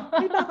magkasama.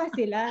 Ay baka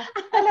sila.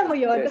 Alam mo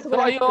yun. So,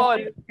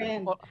 ayun.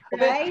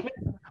 Right?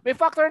 May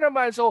factor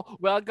naman. So,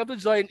 welcome to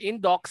join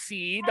in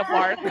Doxy, the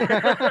part.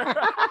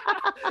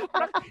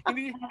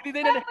 hindi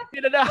na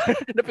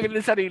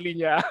napigilan sarili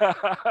niya.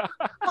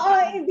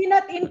 Hindi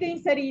not in ko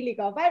yung sarili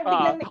ko.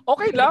 Parang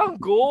okay lang,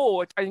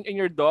 go. In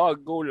your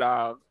dog, go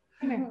lang.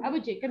 Abo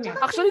Jake, come here.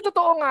 Actually,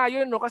 totoo nga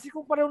yun, no? Kasi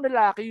kung parang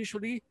lalaki,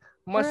 usually,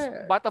 mas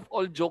butt of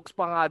all jokes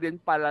pa nga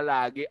din pala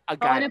lagi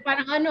agad.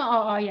 Parang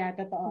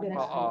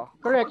totoo.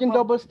 Correct, yung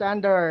double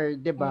standard,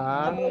 di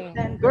ba?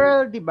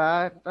 Girl, di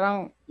ba?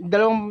 Parang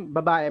dalawang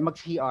babae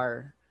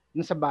mag-CR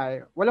sa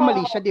bahay. Walang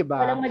mali siya, di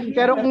ba?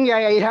 Pero kung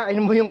yayayain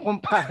mo yung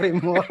kumpare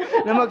mo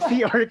na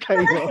mag-CR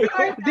kayo,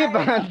 di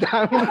ba?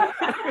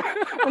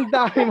 Ang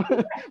dami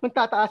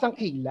magtataas ang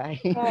kilay.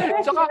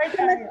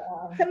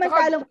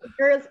 Samantalang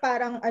girls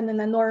parang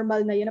na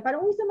normal na yun. Na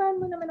parang, samahan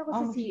mo naman ako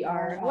sa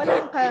CR.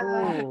 Walang ka.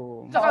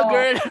 Saka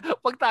girl,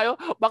 pag tayo,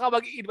 baka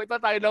mag-invite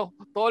na tayo ng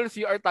tol,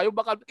 CR tayo,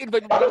 baka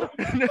invite mo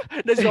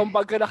na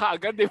zombag ka na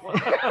kaagad, di ba?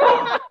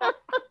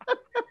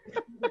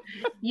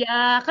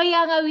 Yeah,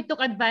 kaya nga we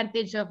took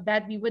advantage of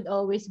that. We would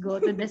always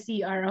go to the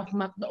CR of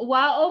McDo.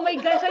 Wow, oh my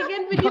gosh, I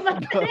can't believe it.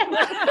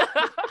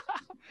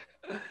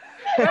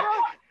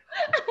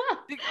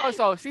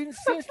 Also, since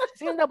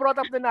na-brought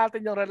up din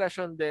natin yung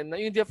relasyon din,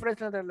 yung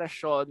difference ng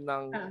relasyon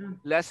ng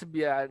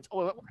lesbians.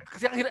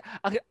 Kasi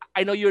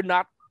I know you're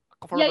not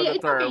comfortable with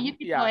the term. Okay. You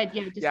can go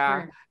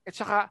ahead. At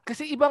saka,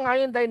 kasi iba nga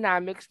yung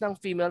dynamics ng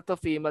female to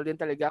female din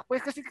talaga.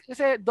 Kasi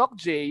Doc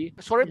J,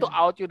 sorry to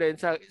out you din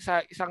sa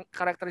isang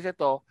character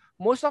ito,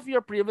 most of your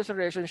previous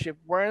relationship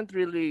weren't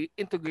really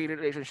into gay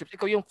relationships.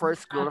 Ikaw yung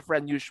first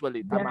girlfriend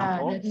usually. Tama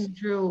ko? That's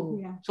true.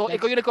 Yeah. So,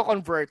 ikaw yung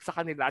nagko-convert sa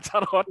kanila.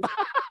 Charot.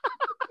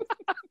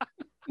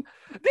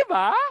 Di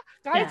ba?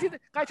 Kahit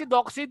si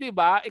Doxy, di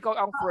ba? Ikaw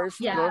ang first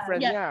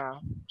girlfriend niya.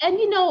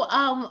 And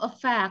a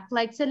fact,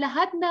 like sa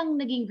lahat ng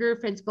naging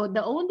girlfriends ko,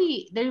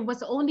 there was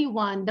only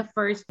one, the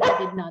first that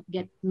did not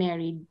get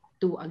married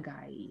to a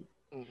guy.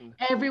 Mm-hmm.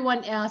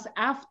 Everyone else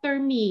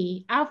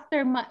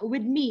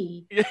with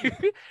me.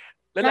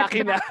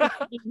 Lalaki na.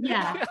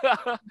 Yeah.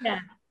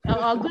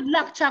 Good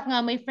Luck Chuck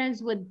nga. My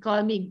friends would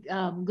call me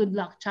Good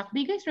Luck Chuck.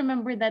 Do you guys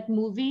remember that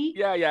movie?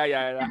 Yeah.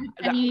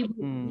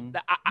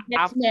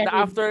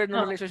 After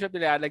no relationship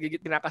nila,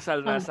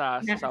 kinakasal na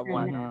sa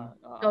someone.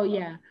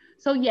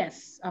 So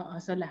yes.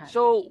 So lahat.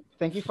 So,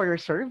 thank you for your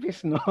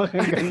service, no?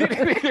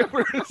 Thank you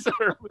for your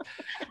service.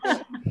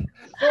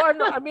 So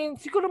I mean,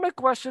 siguro my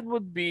question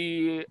would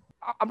be,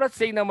 I'm not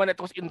saying naman it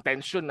was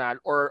intentional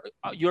or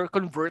you're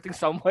converting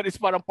someone is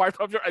parang part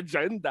of your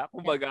agenda,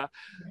 kumbaga.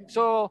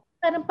 So,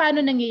 parang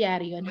paano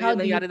nangyayari yun? How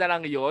nangyayari na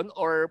lang yun?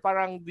 Or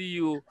parang do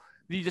you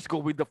just go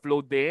with the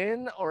flow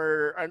din?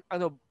 Or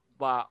ano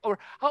ba? Or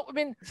how, I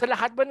mean, sa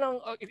lahat ba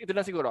ng, ito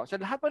lang siguro, sa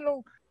lahat ba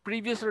ng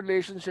previous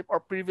relationship or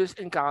previous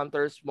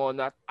encounters mo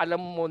na alam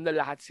mo na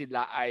lahat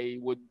sila ay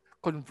would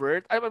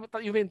convert?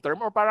 You mean term?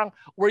 Or parang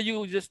were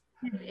you just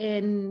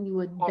and you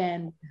would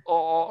bend.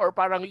 Or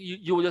parang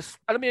you just,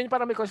 alam mo yun,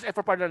 parang may conscious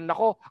effort parang,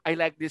 nako, I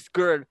like this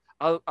girl.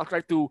 I'll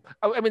try to,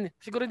 I mean,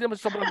 siguro hindi naman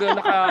sobrang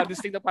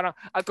naka-distinct na parang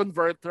I'll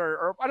convert her.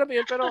 Or alam mo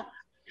yun, pero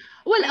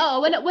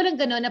walang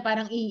gano'n na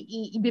parang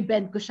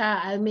i-bend ko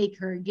siya, I'll make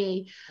her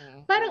gay.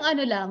 Parang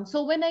ano lang,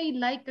 so when I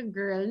like a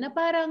girl, na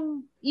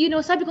parang,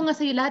 sabi ko nga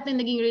sa'yo, lahat ng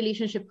naging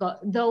relationship ko,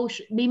 though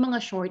may mga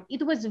short,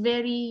 it was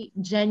very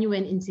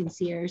genuine and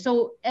sincere.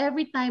 So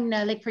every time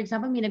na, like for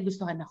example, may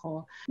nagustuhan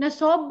ako, na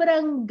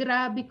sobrang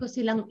grabe ko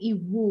silang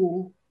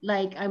i-woo,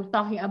 like I'm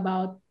talking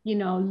about,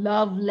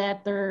 love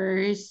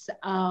letters,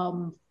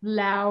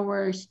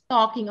 flowers,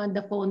 talking on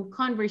the phone,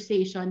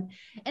 conversation.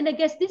 And I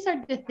guess these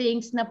are the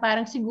things na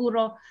parang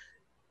siguro,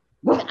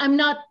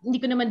 hindi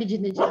ko naman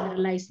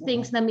generalize,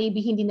 things na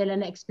maybe hindi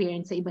nila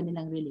na-experience sa iba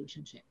nilang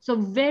relationship. So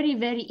very,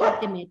 very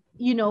intimate.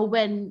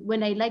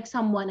 When I like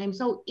someone, I'm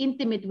so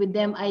intimate with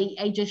them,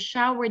 I just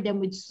shower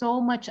them with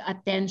so much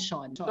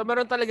attention. So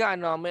meron talaga,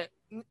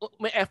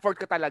 may effort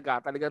ka talaga.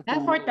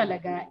 Effort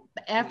talaga.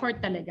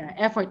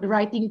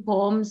 Writing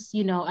poems,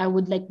 I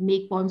would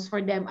make poems for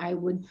them. I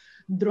would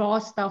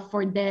draw stuff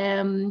for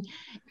them.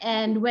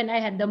 And when I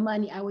had the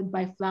money, I would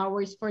buy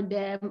flowers for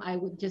them. I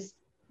would just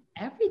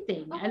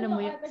everything. Alam mo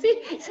yun.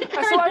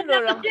 So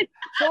ano lang.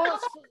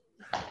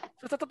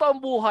 So sa totoong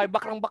buhay,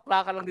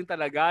 baklang-bakla ka lang din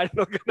talaga.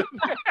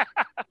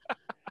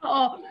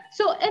 Oo.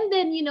 So, and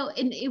then,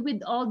 with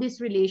all this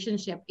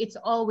relationship, it's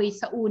always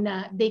sa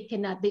una,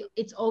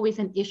 it's always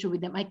an issue with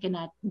them. I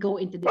cannot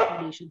go into this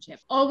relationship.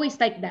 Always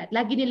like that.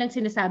 Lagi nilang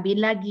sinasabi,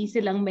 lagi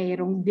silang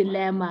mayroong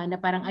dilemma na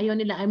parang ayaw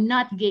nila, I'm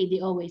not gay, they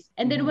always.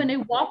 And then when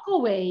I walk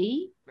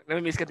away,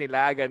 namimiss ka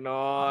nila,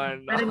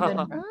 ganon. Parang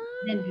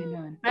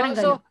ganon. Parang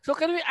so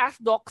can we ask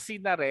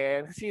Doxy na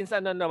rin? Since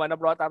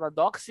na-brought out na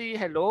Doxy,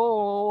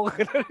 hello.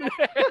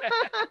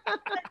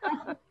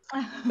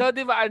 No,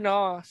 di ba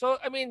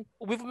So, I mean,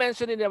 we've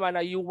mentioned naman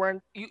na you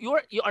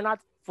are not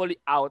fully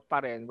out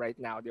pa rin right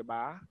now, di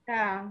ba?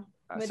 Yeah.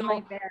 With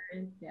my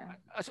parents, yeah.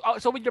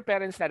 So with your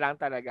parents na lang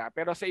talaga.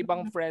 Pero sa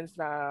ibang friends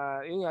na,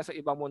 yun nga, sa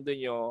ibang mundo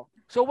nyo.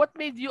 So what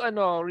made you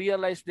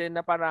realize din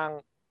na parang,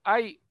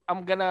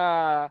 I'm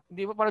gonna,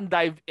 hindi ba parang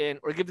dive in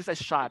or give this a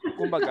shot?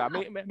 Kumbaga,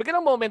 may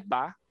ganang moment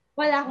ba?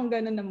 Wala akong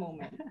ganun na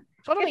moment.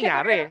 So ano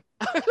nangyari?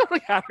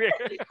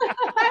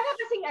 Parang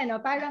kasing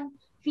parang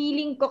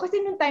feeling ko,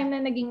 kasi nung time na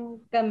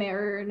naging kami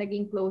or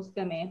naging close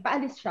kami,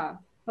 paalis siya.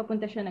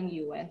 Papunta siya ng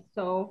US.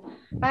 So,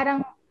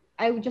 parang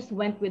I just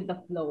went with the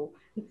flow.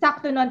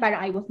 Sakto nun,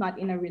 parang I was not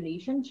in a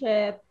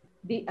relationship.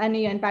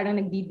 Parang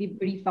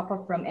nagdi-debrief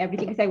ako from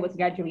everything kasi I was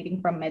graduating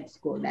from med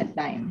school that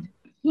time.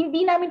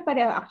 Hindi namin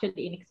pareho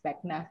actually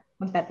in-expect na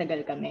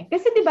magtatagal kami.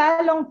 Kasi 'di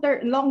ba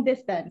long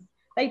distance,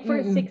 like for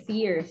 6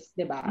 years,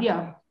 'di ba?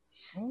 Yeah.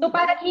 So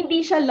parang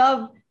hindi siya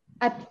love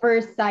at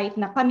first sight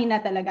na kami na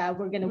talaga,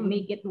 we're gonna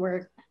make it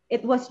work.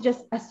 It was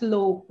just a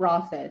slow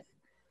process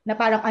na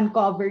parang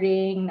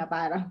uncovering, na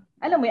parang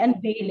alam mo,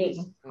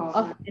 unveiling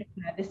of this,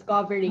 na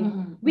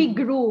discovering. We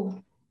grew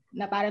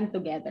na parang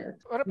together.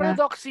 Pero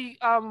Doxy,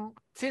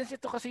 since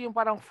ito kasi yung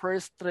parang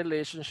first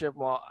relationship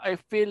mo, I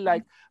feel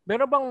like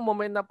meron bang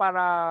moment na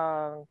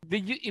parang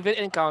did you even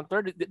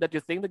encounter that you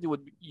think that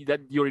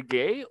you're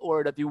gay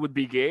or that you would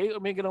be gay?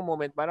 O may ganung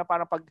moment ba na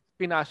parang pag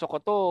pinasok ko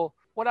to,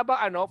 wala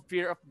bang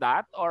fear of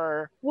that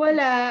or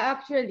wala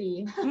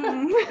actually.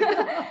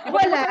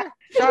 Wala.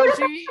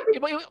 Shamsi,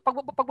 iba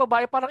pag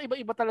babae parang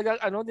iba talaga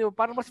di ba?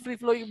 Parang mas free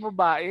flow yung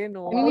babae,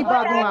 no?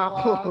 Bago nga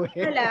ako.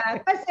 Wala.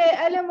 Kasi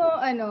alam mo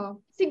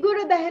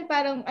siguro dahil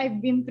parang I've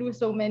been through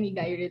so many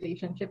guy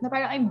relationships na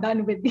parang I'm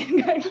done with these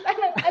guys.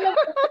 Alam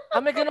mo.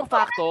 May ganung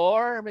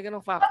factor.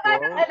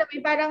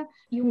 Parang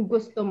yung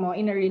gusto mo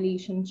in a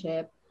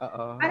relationship.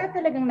 Para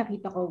talagang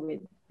nakita ko with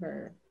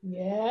her.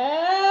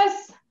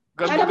 Yes!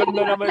 Ganda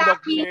naman,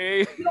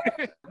 Doxy.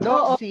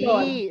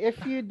 Doxy,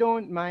 if you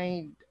don't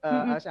mind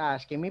us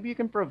asking, maybe you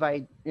can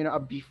provide,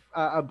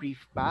 a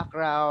brief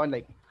background,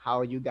 like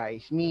how you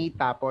guys meet,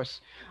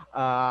 tapos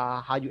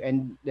how you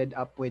ended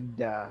up with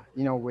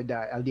with the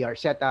LDR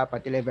setup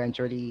until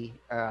eventually,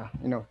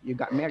 you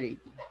got married.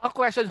 A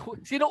question,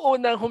 sino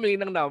unang humingi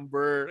ng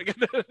number?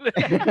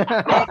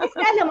 Kasi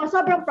alam mo,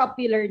 sobrang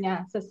popular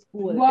niya sa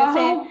school. Wow.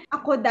 Kasi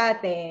ako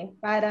dati,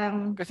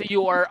 parang... Kasi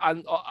you are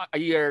a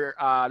year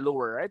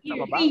lower, right?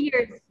 Tama ba? 3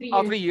 years.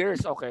 3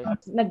 years, okay.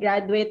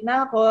 Nag-graduate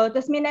na ako,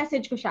 tapos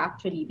minessage ko siya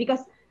actually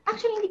because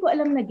actually, hindi ko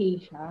alam na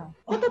gay siya.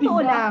 Sa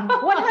totoo lang,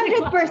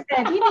 100%.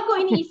 Hindi ko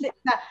iniisip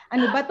na,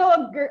 ano ba to,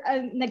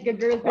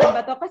 nag-girlfriend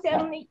ba to? Kasi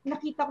ang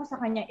nakita ko sa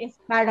kanya is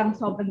parang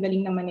sobrang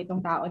galing naman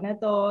itong tao na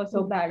to.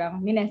 So parang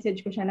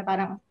minessage ko siya na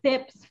parang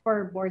tips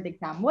for board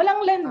exam.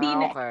 Walang landi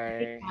na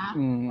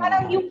exam.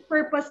 Parang yung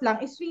purpose lang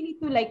is really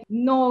to like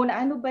know na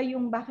ano ba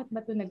yung bakit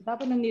ba to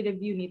nagtapon ng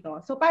ni-review nito.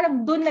 So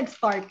parang dun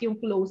nag-start yung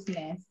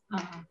closeness.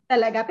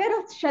 Talaga.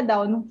 Pero siya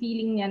daw, nung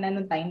feeling niya na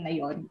nung time na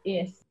yon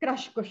is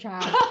crush ko siya.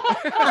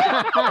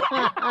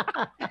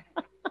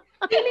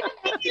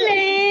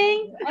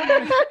 Feeling.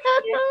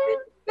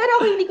 Pero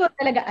hindi ko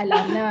talaga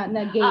alam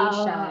na gay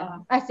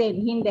siya. As in,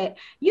 hindi.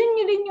 Yun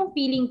rin yung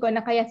feeling ko na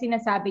kaya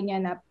sinasabi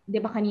niya na,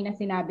 di ba kanina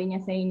sinabi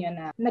niya sa inyo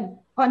na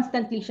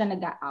constantly siya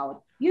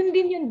nag-out. Yun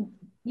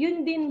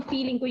din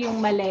feeling ko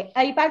yung mali.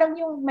 Ay parang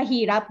yung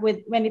mahirap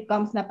when it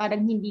comes na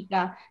parang hindi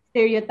ka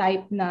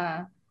stereotype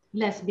na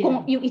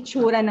lesbian. Kung yung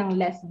itsura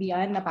ng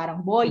lesbian na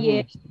parang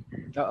boyish.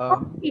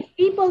 If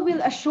people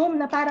will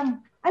assume na parang,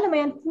 alam mo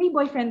yan, may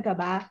boyfriend ka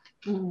ba?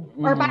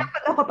 Or parang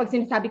pag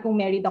sinasabi kong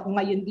married ako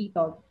ngayon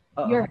dito,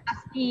 your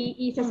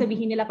husky,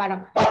 sasabihin nila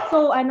parang,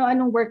 so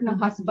anong work ng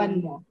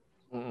husband mo?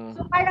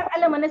 So parang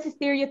alam mo, nasa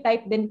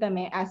stereotype din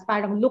kami as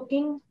parang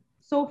looking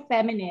so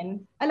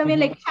feminine. Alam mo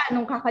like siya,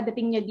 nung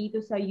kakadating niya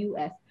dito sa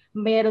US,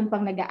 mayroon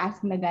pang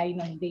nag-a-ask na guy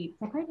ng date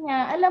sa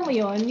kanya. Alam mo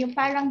yon yung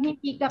parang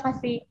hindi ka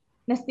kasi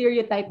na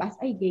stereotype as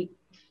ay gay.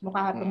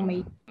 Mukha ka tong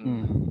may.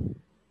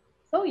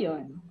 So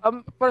yun.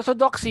 Pero so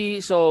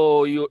Doxy,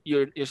 so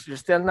you're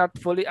still not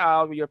fully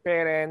out with your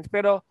parents,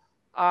 pero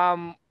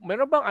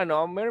meron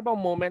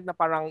bang moment na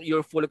parang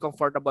you're fully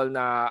comfortable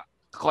na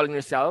calling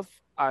yourself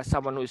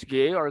someone who is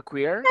gay or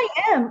queer?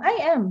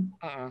 I am.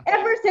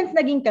 Ever since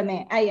naging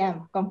kami, I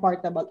am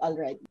comfortable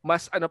already.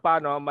 Mas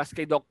mas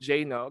kay Doc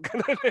J, no?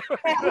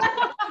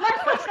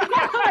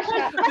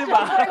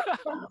 Diba?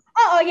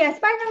 Oo,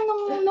 yes. Parang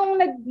nung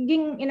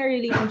naging in a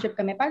relationship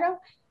kami, parang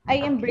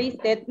I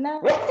embraced it na,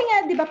 kasi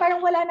nga, di ba,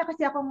 parang wala na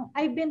kasi akong,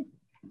 I've been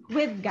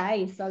with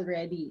guys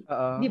already.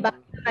 Oo. 'Di ba?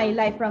 My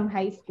life from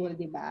high school,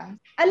 'di ba?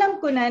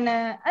 Alam ko na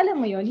alam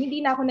mo 'yon,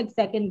 hindi na ako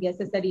nag-second guess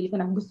sa sarili ko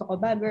na gusto ko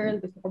ba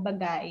girl, gusto ko ba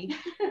guy.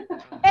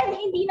 And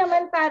hindi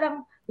naman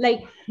parang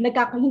like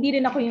hindi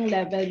rin ako yung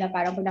level na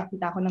parang pag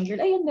nakita ko ng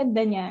girl, ay ang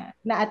ganda niya,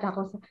 na-attract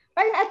ako.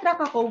 Parang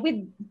na-attract ako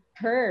with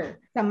her,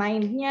 sa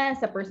mind niya,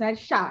 sa personal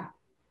siya.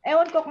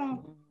 Ewan ko kung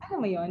ano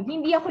mo 'yon,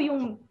 hindi ako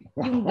yung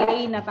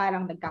gay na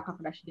parang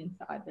nagkaka-crush din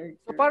sa other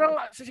girl.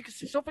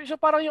 So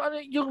parang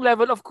yung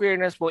level of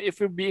queerness mo, if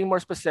you're being more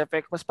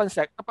specific, mas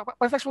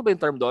pansexual ba yung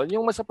term doon?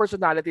 Yung mas sa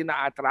personality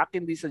na attract,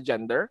 hindi sa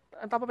gender?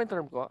 Ang tama ba yung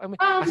term ko? I mean,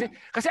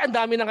 kasi ang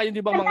dami na ngayon, di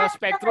ba, mga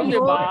spectrum, di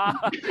ba?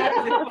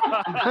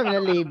 Ang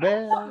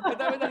label. Ang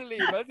dami ng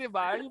label, di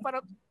ba? Yung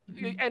parang,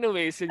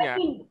 anyways, yun nga.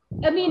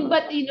 I mean,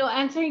 but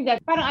answering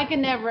that, parang I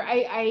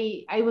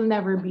will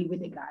never be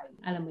with a guy.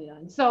 Alam mo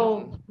yun.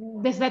 So,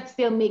 does that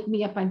still make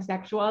me a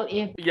pansexual?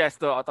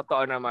 Yes,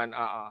 totoo naman.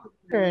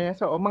 Okay,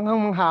 so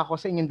manghang-mangha ako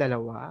sa inyong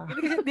dalawa.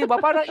 Di ba?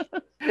 Parang,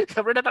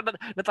 sabi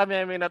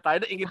natameme na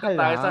tayo, naingit na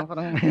tayo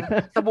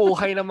sa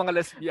buhay ng mga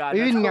lesbiana.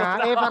 Ayun nga,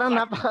 parang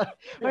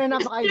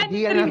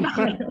napaka-idea na.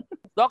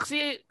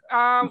 Doxy,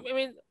 I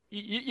mean,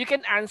 you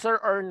can answer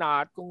or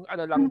not kung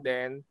ano lang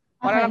din.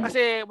 Para lang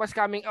kasi was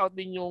coming out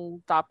din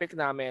yung topic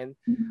namin.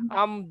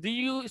 Do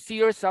you see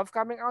yourself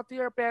coming out to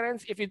your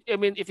parents? If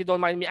you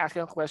don't mind me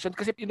asking a question,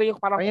 kasi yun yung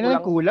parang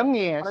kulang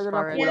yes.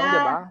 Parang kulang, di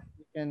ba?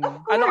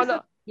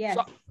 Ano? Yes.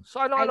 So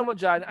ano mo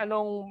dyan?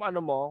 Anong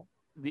mo?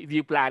 Do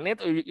you plan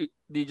it? Or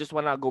do you just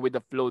wanna go with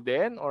the flow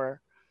then? Or?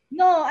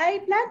 No,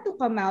 I plan to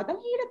come out.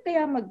 Ang hirap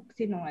kaya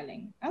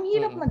magsinungaling. Ang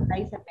hirap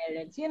mag-lie sa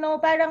parents. You know,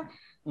 parang,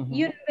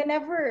 yun,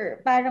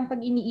 whenever, parang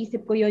pag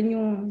iniisip ko yun,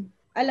 yung,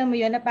 alam mo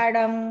yun, na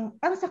parang,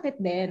 ang sakit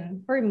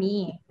din for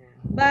me.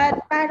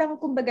 But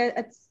parang, kumbaga,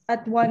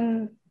 at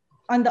one,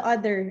 on the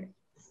other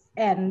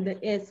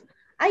end is,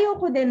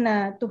 ayoko din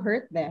na to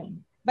hurt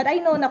them. But I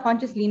know na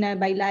consciously na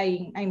by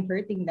lying, I'm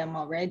hurting them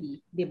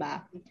already, di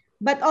ba?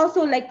 But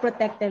also like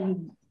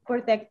protecting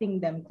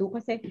them too.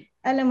 Kasi,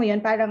 alam mo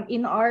yun, parang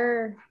in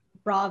our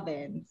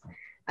province,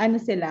 ano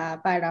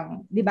sila,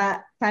 parang, di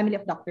ba, family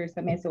of doctors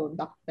kami, so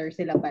doctor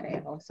sila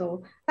pareho.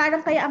 So,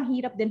 parang kaya ang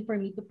hirap din for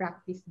me to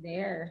practice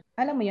there.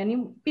 Alam mo yun,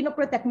 yung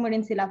pinoprotect mo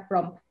rin sila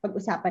from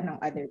pag-usapan ng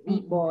other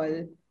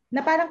people.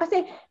 Na parang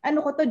kasi,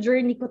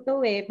 journey ko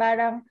to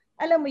parang,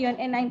 alam mo yun,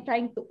 and I'm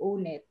trying to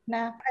own it.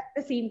 Na at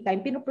the same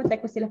time,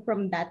 pinoprotect ko sila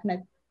from that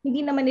na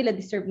hindi naman nila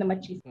deserve na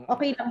machismo.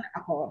 Okay lang na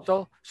ako.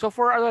 So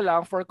for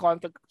for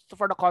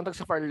the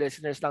context of our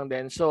listeners lang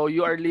din. So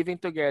you are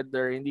living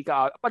together, hindi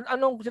ka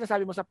anong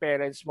sinasabi mo sa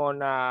parents mo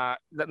na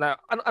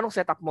anong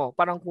setup mo?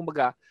 Parang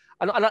kumbaga,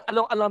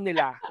 alam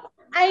nila.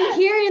 I'm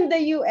here in the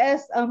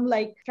US,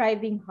 like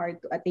striving hard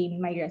to attain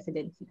my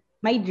residency.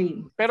 My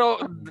dream. Pero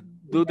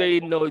do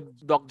they know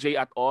Doc J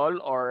at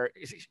all, or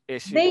is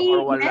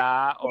or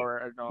wala,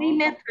 or ano? They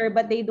met her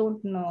but they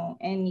don't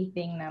know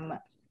anything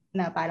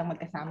na parang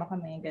magkasama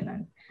kami,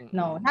 ganun.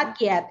 No, not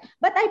yet.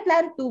 But I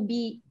plan to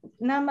be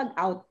na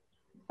mag-out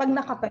pag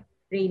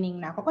nakapag-training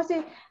na ako.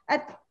 Kasi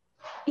at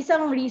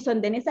isang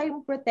reason din is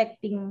I'm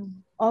protecting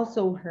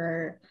also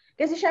her.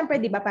 Kasi syempre,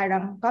 di ba,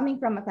 parang coming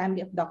from a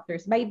family of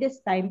doctors, by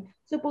this time,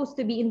 supposed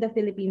to be in the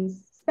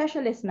Philippines,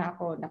 specialist na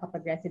ako,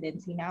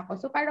 nakapag-residency na ako.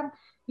 So parang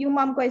yung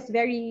mom ko is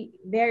very,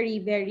 very,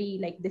 very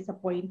like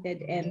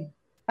disappointed and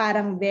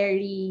parang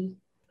very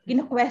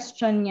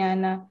gina-question niya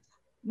na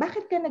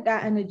bakit ka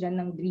nag-aano dyan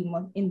ng dream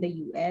mo in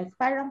the US?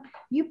 Parang,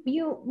 you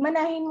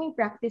manahin mo yung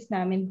practice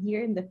namin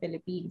here in the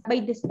Philippines.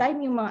 By this time,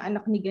 yung mga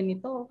anak ni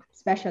ganito,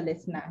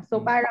 specialist na. So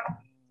parang,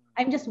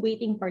 I'm just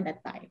waiting for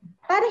that time.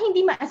 Para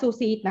hindi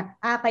ma-associate na,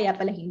 kaya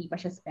pala hindi pa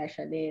siya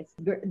specialist.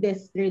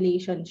 This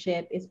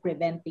relationship is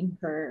preventing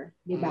her.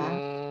 Di ba?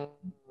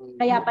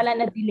 Kaya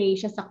pala na-delay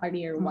siya sa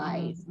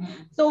career-wise.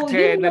 So,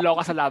 kasi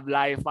naloka sa love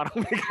life.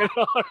 Parang may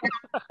gano'n.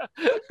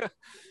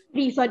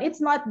 Reason,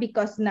 it's not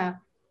because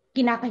na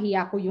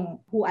kinakahiya ko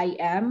yung who I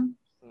am.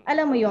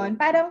 Alam mo yon,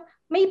 parang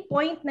may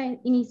point na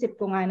inisip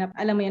ko nga na,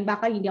 alam mo yon,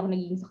 baka hindi ako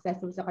naging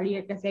successful sa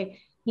career kasi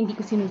hindi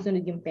ko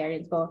sinusunod yung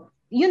parents ko.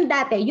 Yun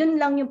dati, yun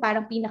lang yung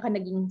parang pinaka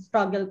naging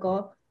struggle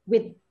ko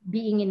with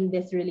being in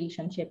this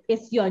relationship.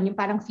 Is yun, yung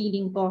parang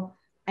feeling ko,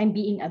 I'm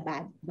being a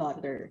bad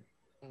daughter.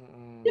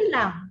 Yun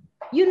lang.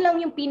 Yun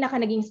lang yung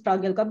pinaka naging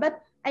struggle ko. But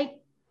I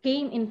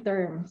came in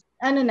terms,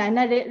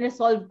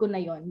 na-resolve ko na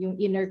yon, yung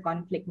inner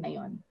conflict na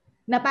yon.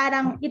 Na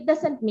parang it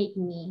doesn't make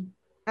me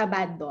a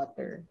bad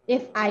daughter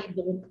if I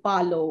don't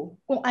follow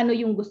kung ano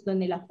yung gusto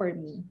nila for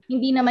me.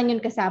 Hindi naman yun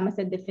kasama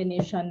sa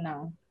definition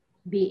ng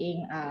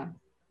being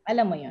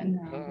alam mo yun.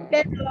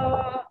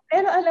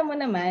 Pero alam mo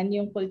naman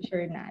yung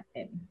culture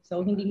natin.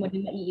 So hindi mo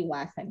din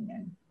maiiwasan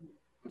yun.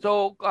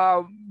 So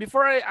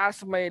before I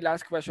ask my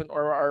last question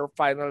or our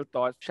final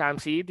thoughts,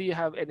 Shamsi, do you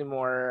have any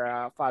more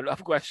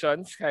follow-up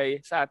questions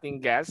sa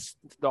ating guests,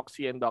 Doc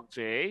C and Doc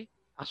J?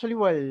 Actually,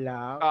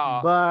 wala.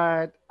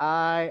 But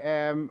I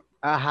am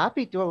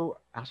happy to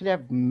actually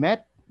have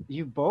met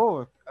you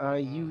both.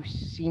 You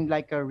seem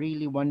like a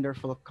really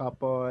wonderful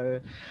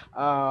couple.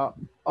 Uh,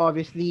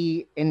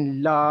 Obviously in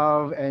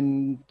love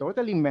and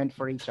totally meant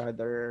for each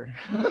other.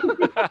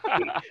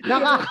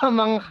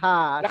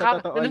 Nakakamangha sa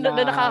totoo lang.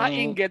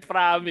 Nakakainggit,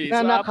 promise.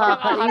 Na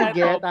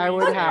nakakainggit, I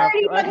would have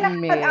Sorry, to pag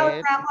nakapag-out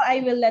admit. na ako,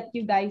 I will let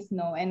you guys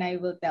know and I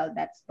will tell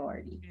that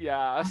story.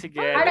 Yeah,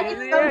 sige. Parang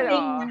it's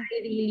something I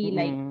really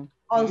like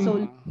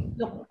also Mm.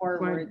 look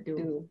forward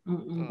to.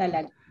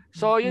 Talaga.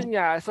 So yun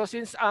nga. So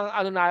since ang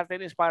ano natin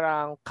is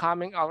parang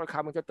coming out or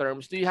coming to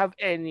terms, do you have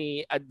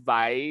any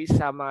advice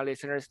sa mga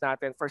listeners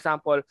natin? For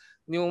example,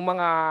 yung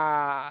mga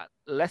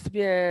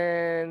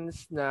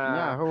lesbians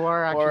na who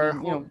are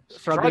actually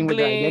struggling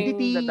with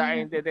the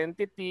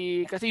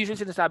identity. Kasi usually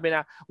sinasabi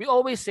na we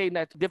always say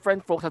that different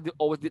folks have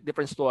always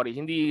different story.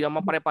 Hindi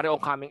naman pare-pareho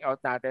coming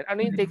out natin.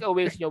 Ano yung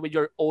takeaways nyo with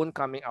your own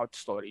coming out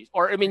stories?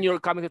 Or I mean, you're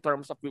coming to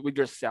terms with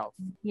yourself?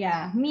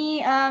 Yeah,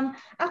 me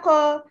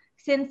ako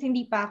since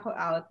hindi pa ako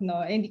out,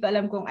 no, hindi ko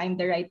alam kung I'm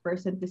the right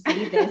person to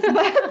say this.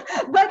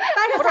 But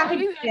para sa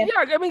akin,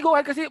 yeah, I mean, go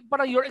ahead kasi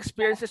parang your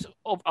experience is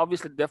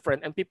obviously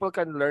different and people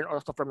can learn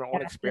also from your own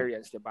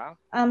experience, di ba?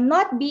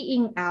 Not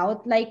being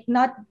out, like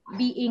not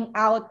being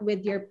out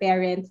with your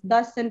parents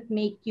doesn't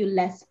make you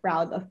less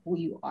proud of who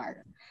you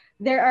are.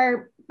 There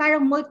are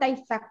parang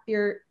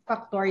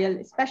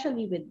multifactorial,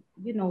 especially with,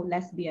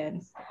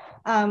 lesbians.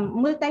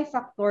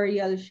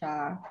 Multifactorial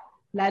siya,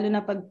 lalo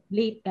na pag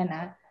late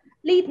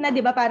na, di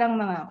ba, parang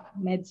mga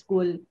med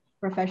school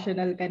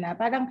professional ka na.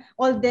 Parang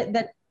all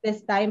that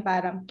this time,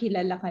 parang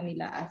kilala ka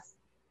nila as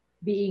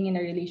being in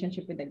a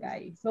relationship with a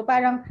guy. So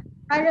parang,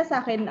 para sa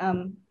akin,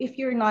 if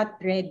you're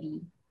not ready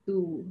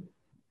to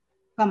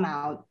come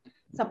out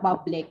sa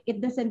public,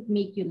 it doesn't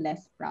make you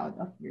less proud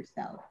of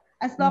yourself.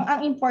 As long,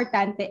 ang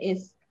importante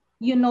is,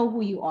 you know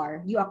who you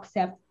are. You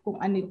accept kung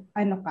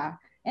ano ka.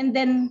 And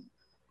then,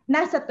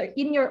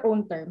 in your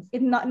own terms,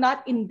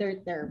 not in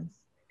their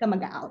terms, ka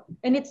mag-out.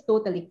 And it's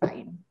totally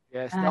fine.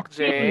 Yes, Doc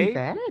J.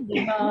 Yeah.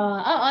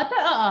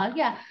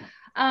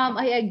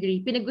 I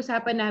agree.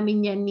 Pinag-usapan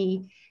namin yan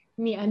ni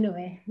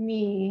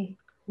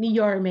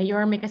Yorme.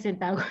 Yorme kasi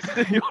tawag.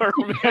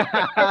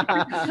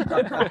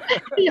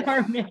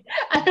 Yorme.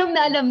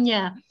 Alam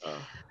niya.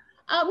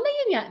 Na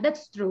yun nga,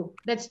 that's true.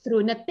 That's true.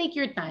 Na take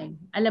your time.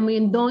 Alam mo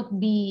yun, don't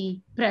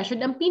be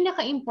pressured. Ang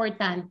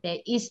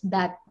pinaka-importante is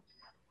that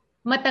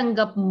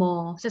matanggap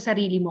mo sa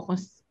sarili mo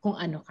kung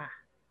ano ka.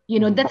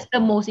 That's the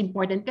most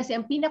important. Kasi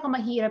ang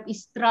pinakamahirap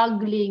is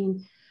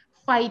struggling,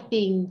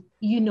 fighting,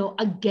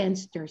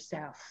 against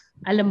yourself.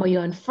 Alam mo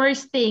yon.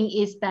 First thing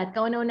is that,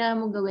 kauna-una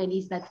mong gawin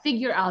is that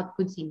figure out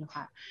kung sino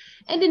ka.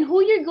 And then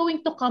who you're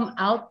going to come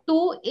out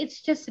to,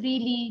 it's just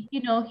really,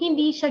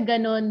 hindi siya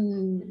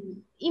ganon,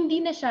 hindi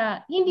na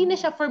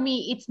siya for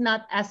me, it's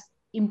not as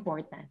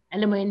important.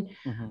 Alam mo yun,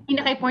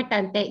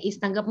 pinaka-importante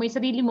is tanggap mo yung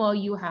sarili mo,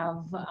 you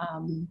have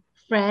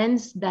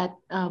friends that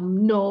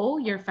know,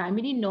 your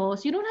family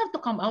knows, you don't have to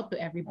come out to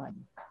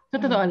everybody. So,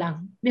 totoo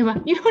lang. Di ba?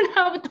 You don't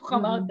have to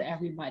come out to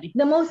everybody.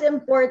 The most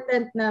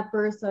important na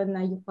person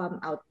na you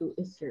come out to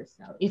is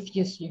yourself. It's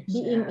just yourself.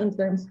 Being in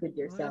terms with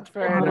yourself. In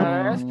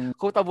fairness.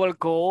 Quotable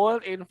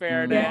quote, in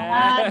fairness.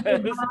 Yeah,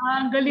 diba?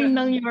 Ang galing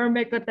ng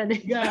Yorme ko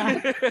talaga.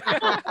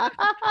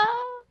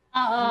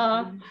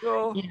 Yeah,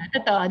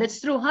 totoo.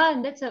 That's true,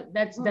 Han. That's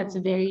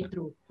very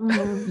true.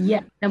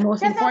 Yeah, the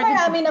most important. Kasi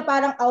marami na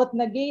parang out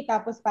na gay,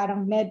 tapos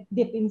parang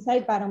deep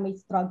inside, parang may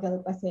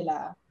struggle pa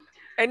sila.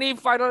 Any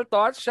final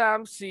thoughts,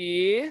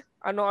 Shamsi?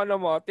 Ano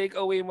mo? Take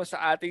away mo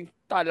sa ating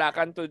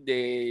talakan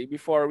today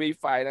before we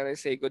finally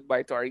say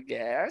goodbye to our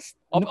guest?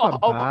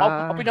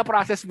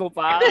 Pinaprocess mo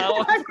pa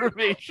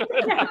information.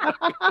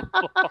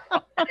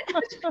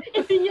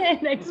 Hindi niya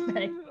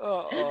in-expect.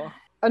 Oo.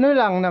 Ano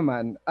lang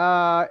naman,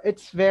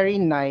 it's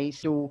very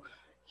nice to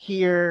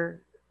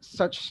hear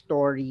such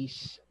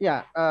stories.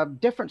 Yeah,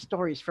 different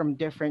stories from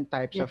different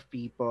types of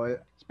people.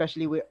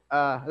 Especially with,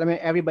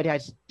 everybody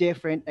has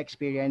different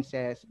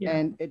experiences,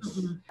 and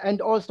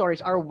and all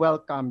stories are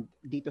welcomed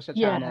dito sa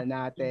channel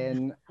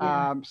natin.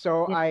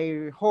 So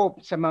I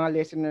hope sa mga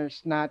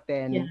listeners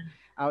natin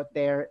out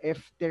there,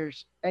 if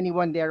there's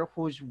anyone there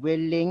who's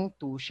willing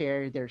to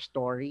share their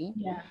story,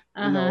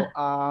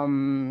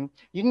 yun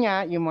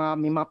nga,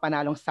 may mga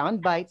panalong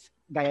sound bites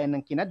gaya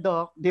ng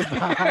kina-Doc, di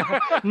ba?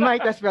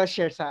 Might as well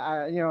share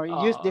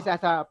use this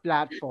as a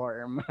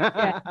platform.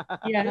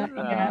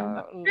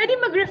 Ready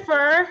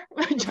mag-refer?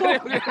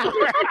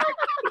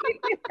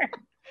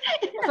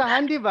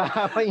 Saan, di ba?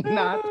 Why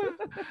not?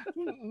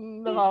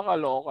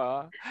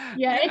 Nakakaloka.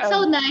 Yeah, it's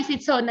so nice.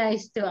 It's so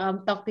nice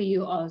to talk to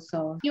you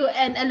also. You,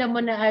 and alam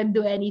mo na I'll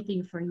do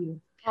anything for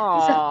you.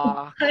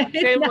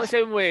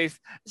 Same ways.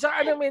 So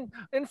I mean,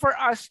 and for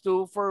us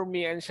too, for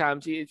me and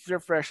Shamsi, it's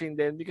refreshing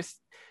then because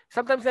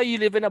sometimes you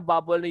live in a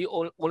bubble and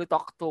you only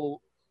talk to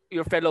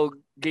your fellow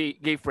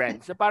gay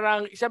friends. So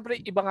parang siyempre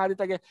iba nga rin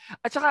talaga.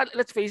 At saka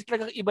let's face it,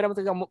 talagang iba naman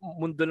talaga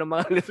mundo ng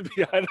mga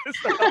lesbianas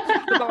sa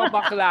mga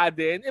bakla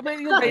din. Iba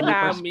yung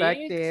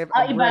dynamic. Perspective,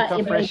 iba,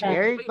 fresh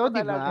air. Ito,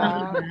 di ba?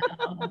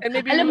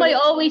 Alam mo, I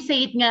always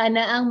say it nga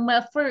na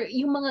for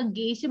yung mga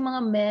gays, yung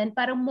mga men,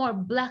 parang more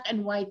black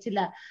and white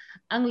sila.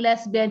 Ang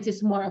lesbians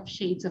is more of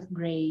shades of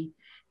gray.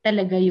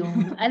 Talaga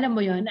yung, alam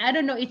mo yun, I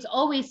don't know, it's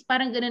always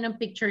parang ganun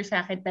ang picture sa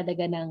akin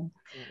talaga ng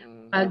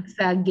pag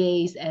sa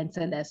gays and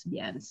sa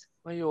lesbians.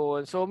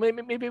 Ayun. So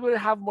maybe we'll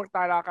have more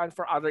talakan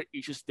for other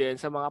issues din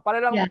sa mga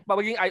para lang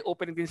maging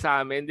eye-opening din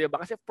sa amin, 'di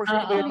ba? Kasi for sure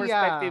iba yung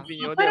perspective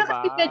niyo, 'di ba? Parang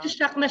kasi medyo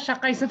shock na shock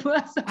kayo sa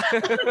mga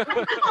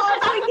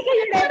hindi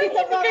kayo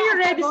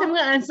ready sa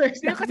mga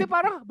answers. Kasi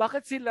parang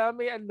bakit sila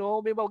may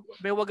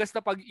may wagas na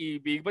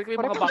pag-ibig? Bakit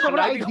may mga bakla?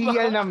 Sobrang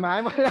ideal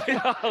naman.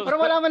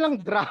 Pero wala man lang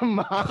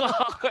drama.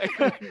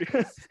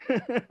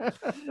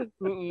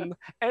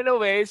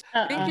 Anyways,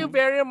 thank you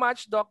very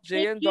much, Doc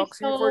J and Doc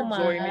C, for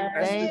joining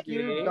us today. Thank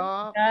you,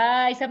 Doc.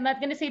 Guys, I'm not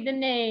gonna say the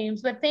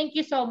names, but thank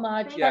you so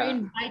much for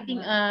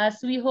inviting us.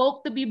 We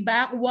hope to be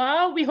back.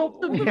 Wow, we hope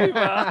to be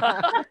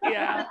back.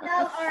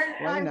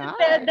 Why not?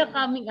 Tell the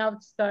coming out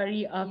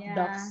story of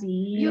Doc C.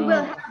 You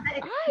will have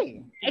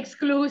the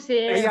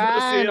exclusive.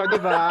 Ayan, di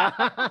ba?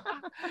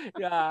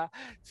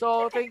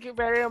 So, thank you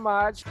very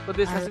much. So,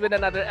 this has been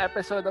another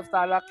episode of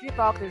Talaki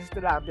Talk. This is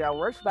Tilapia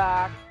Works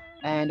Back.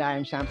 And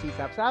I'm Shamsi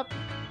Sapsap.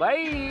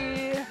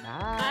 Bye!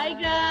 Bye,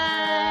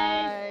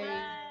 guys!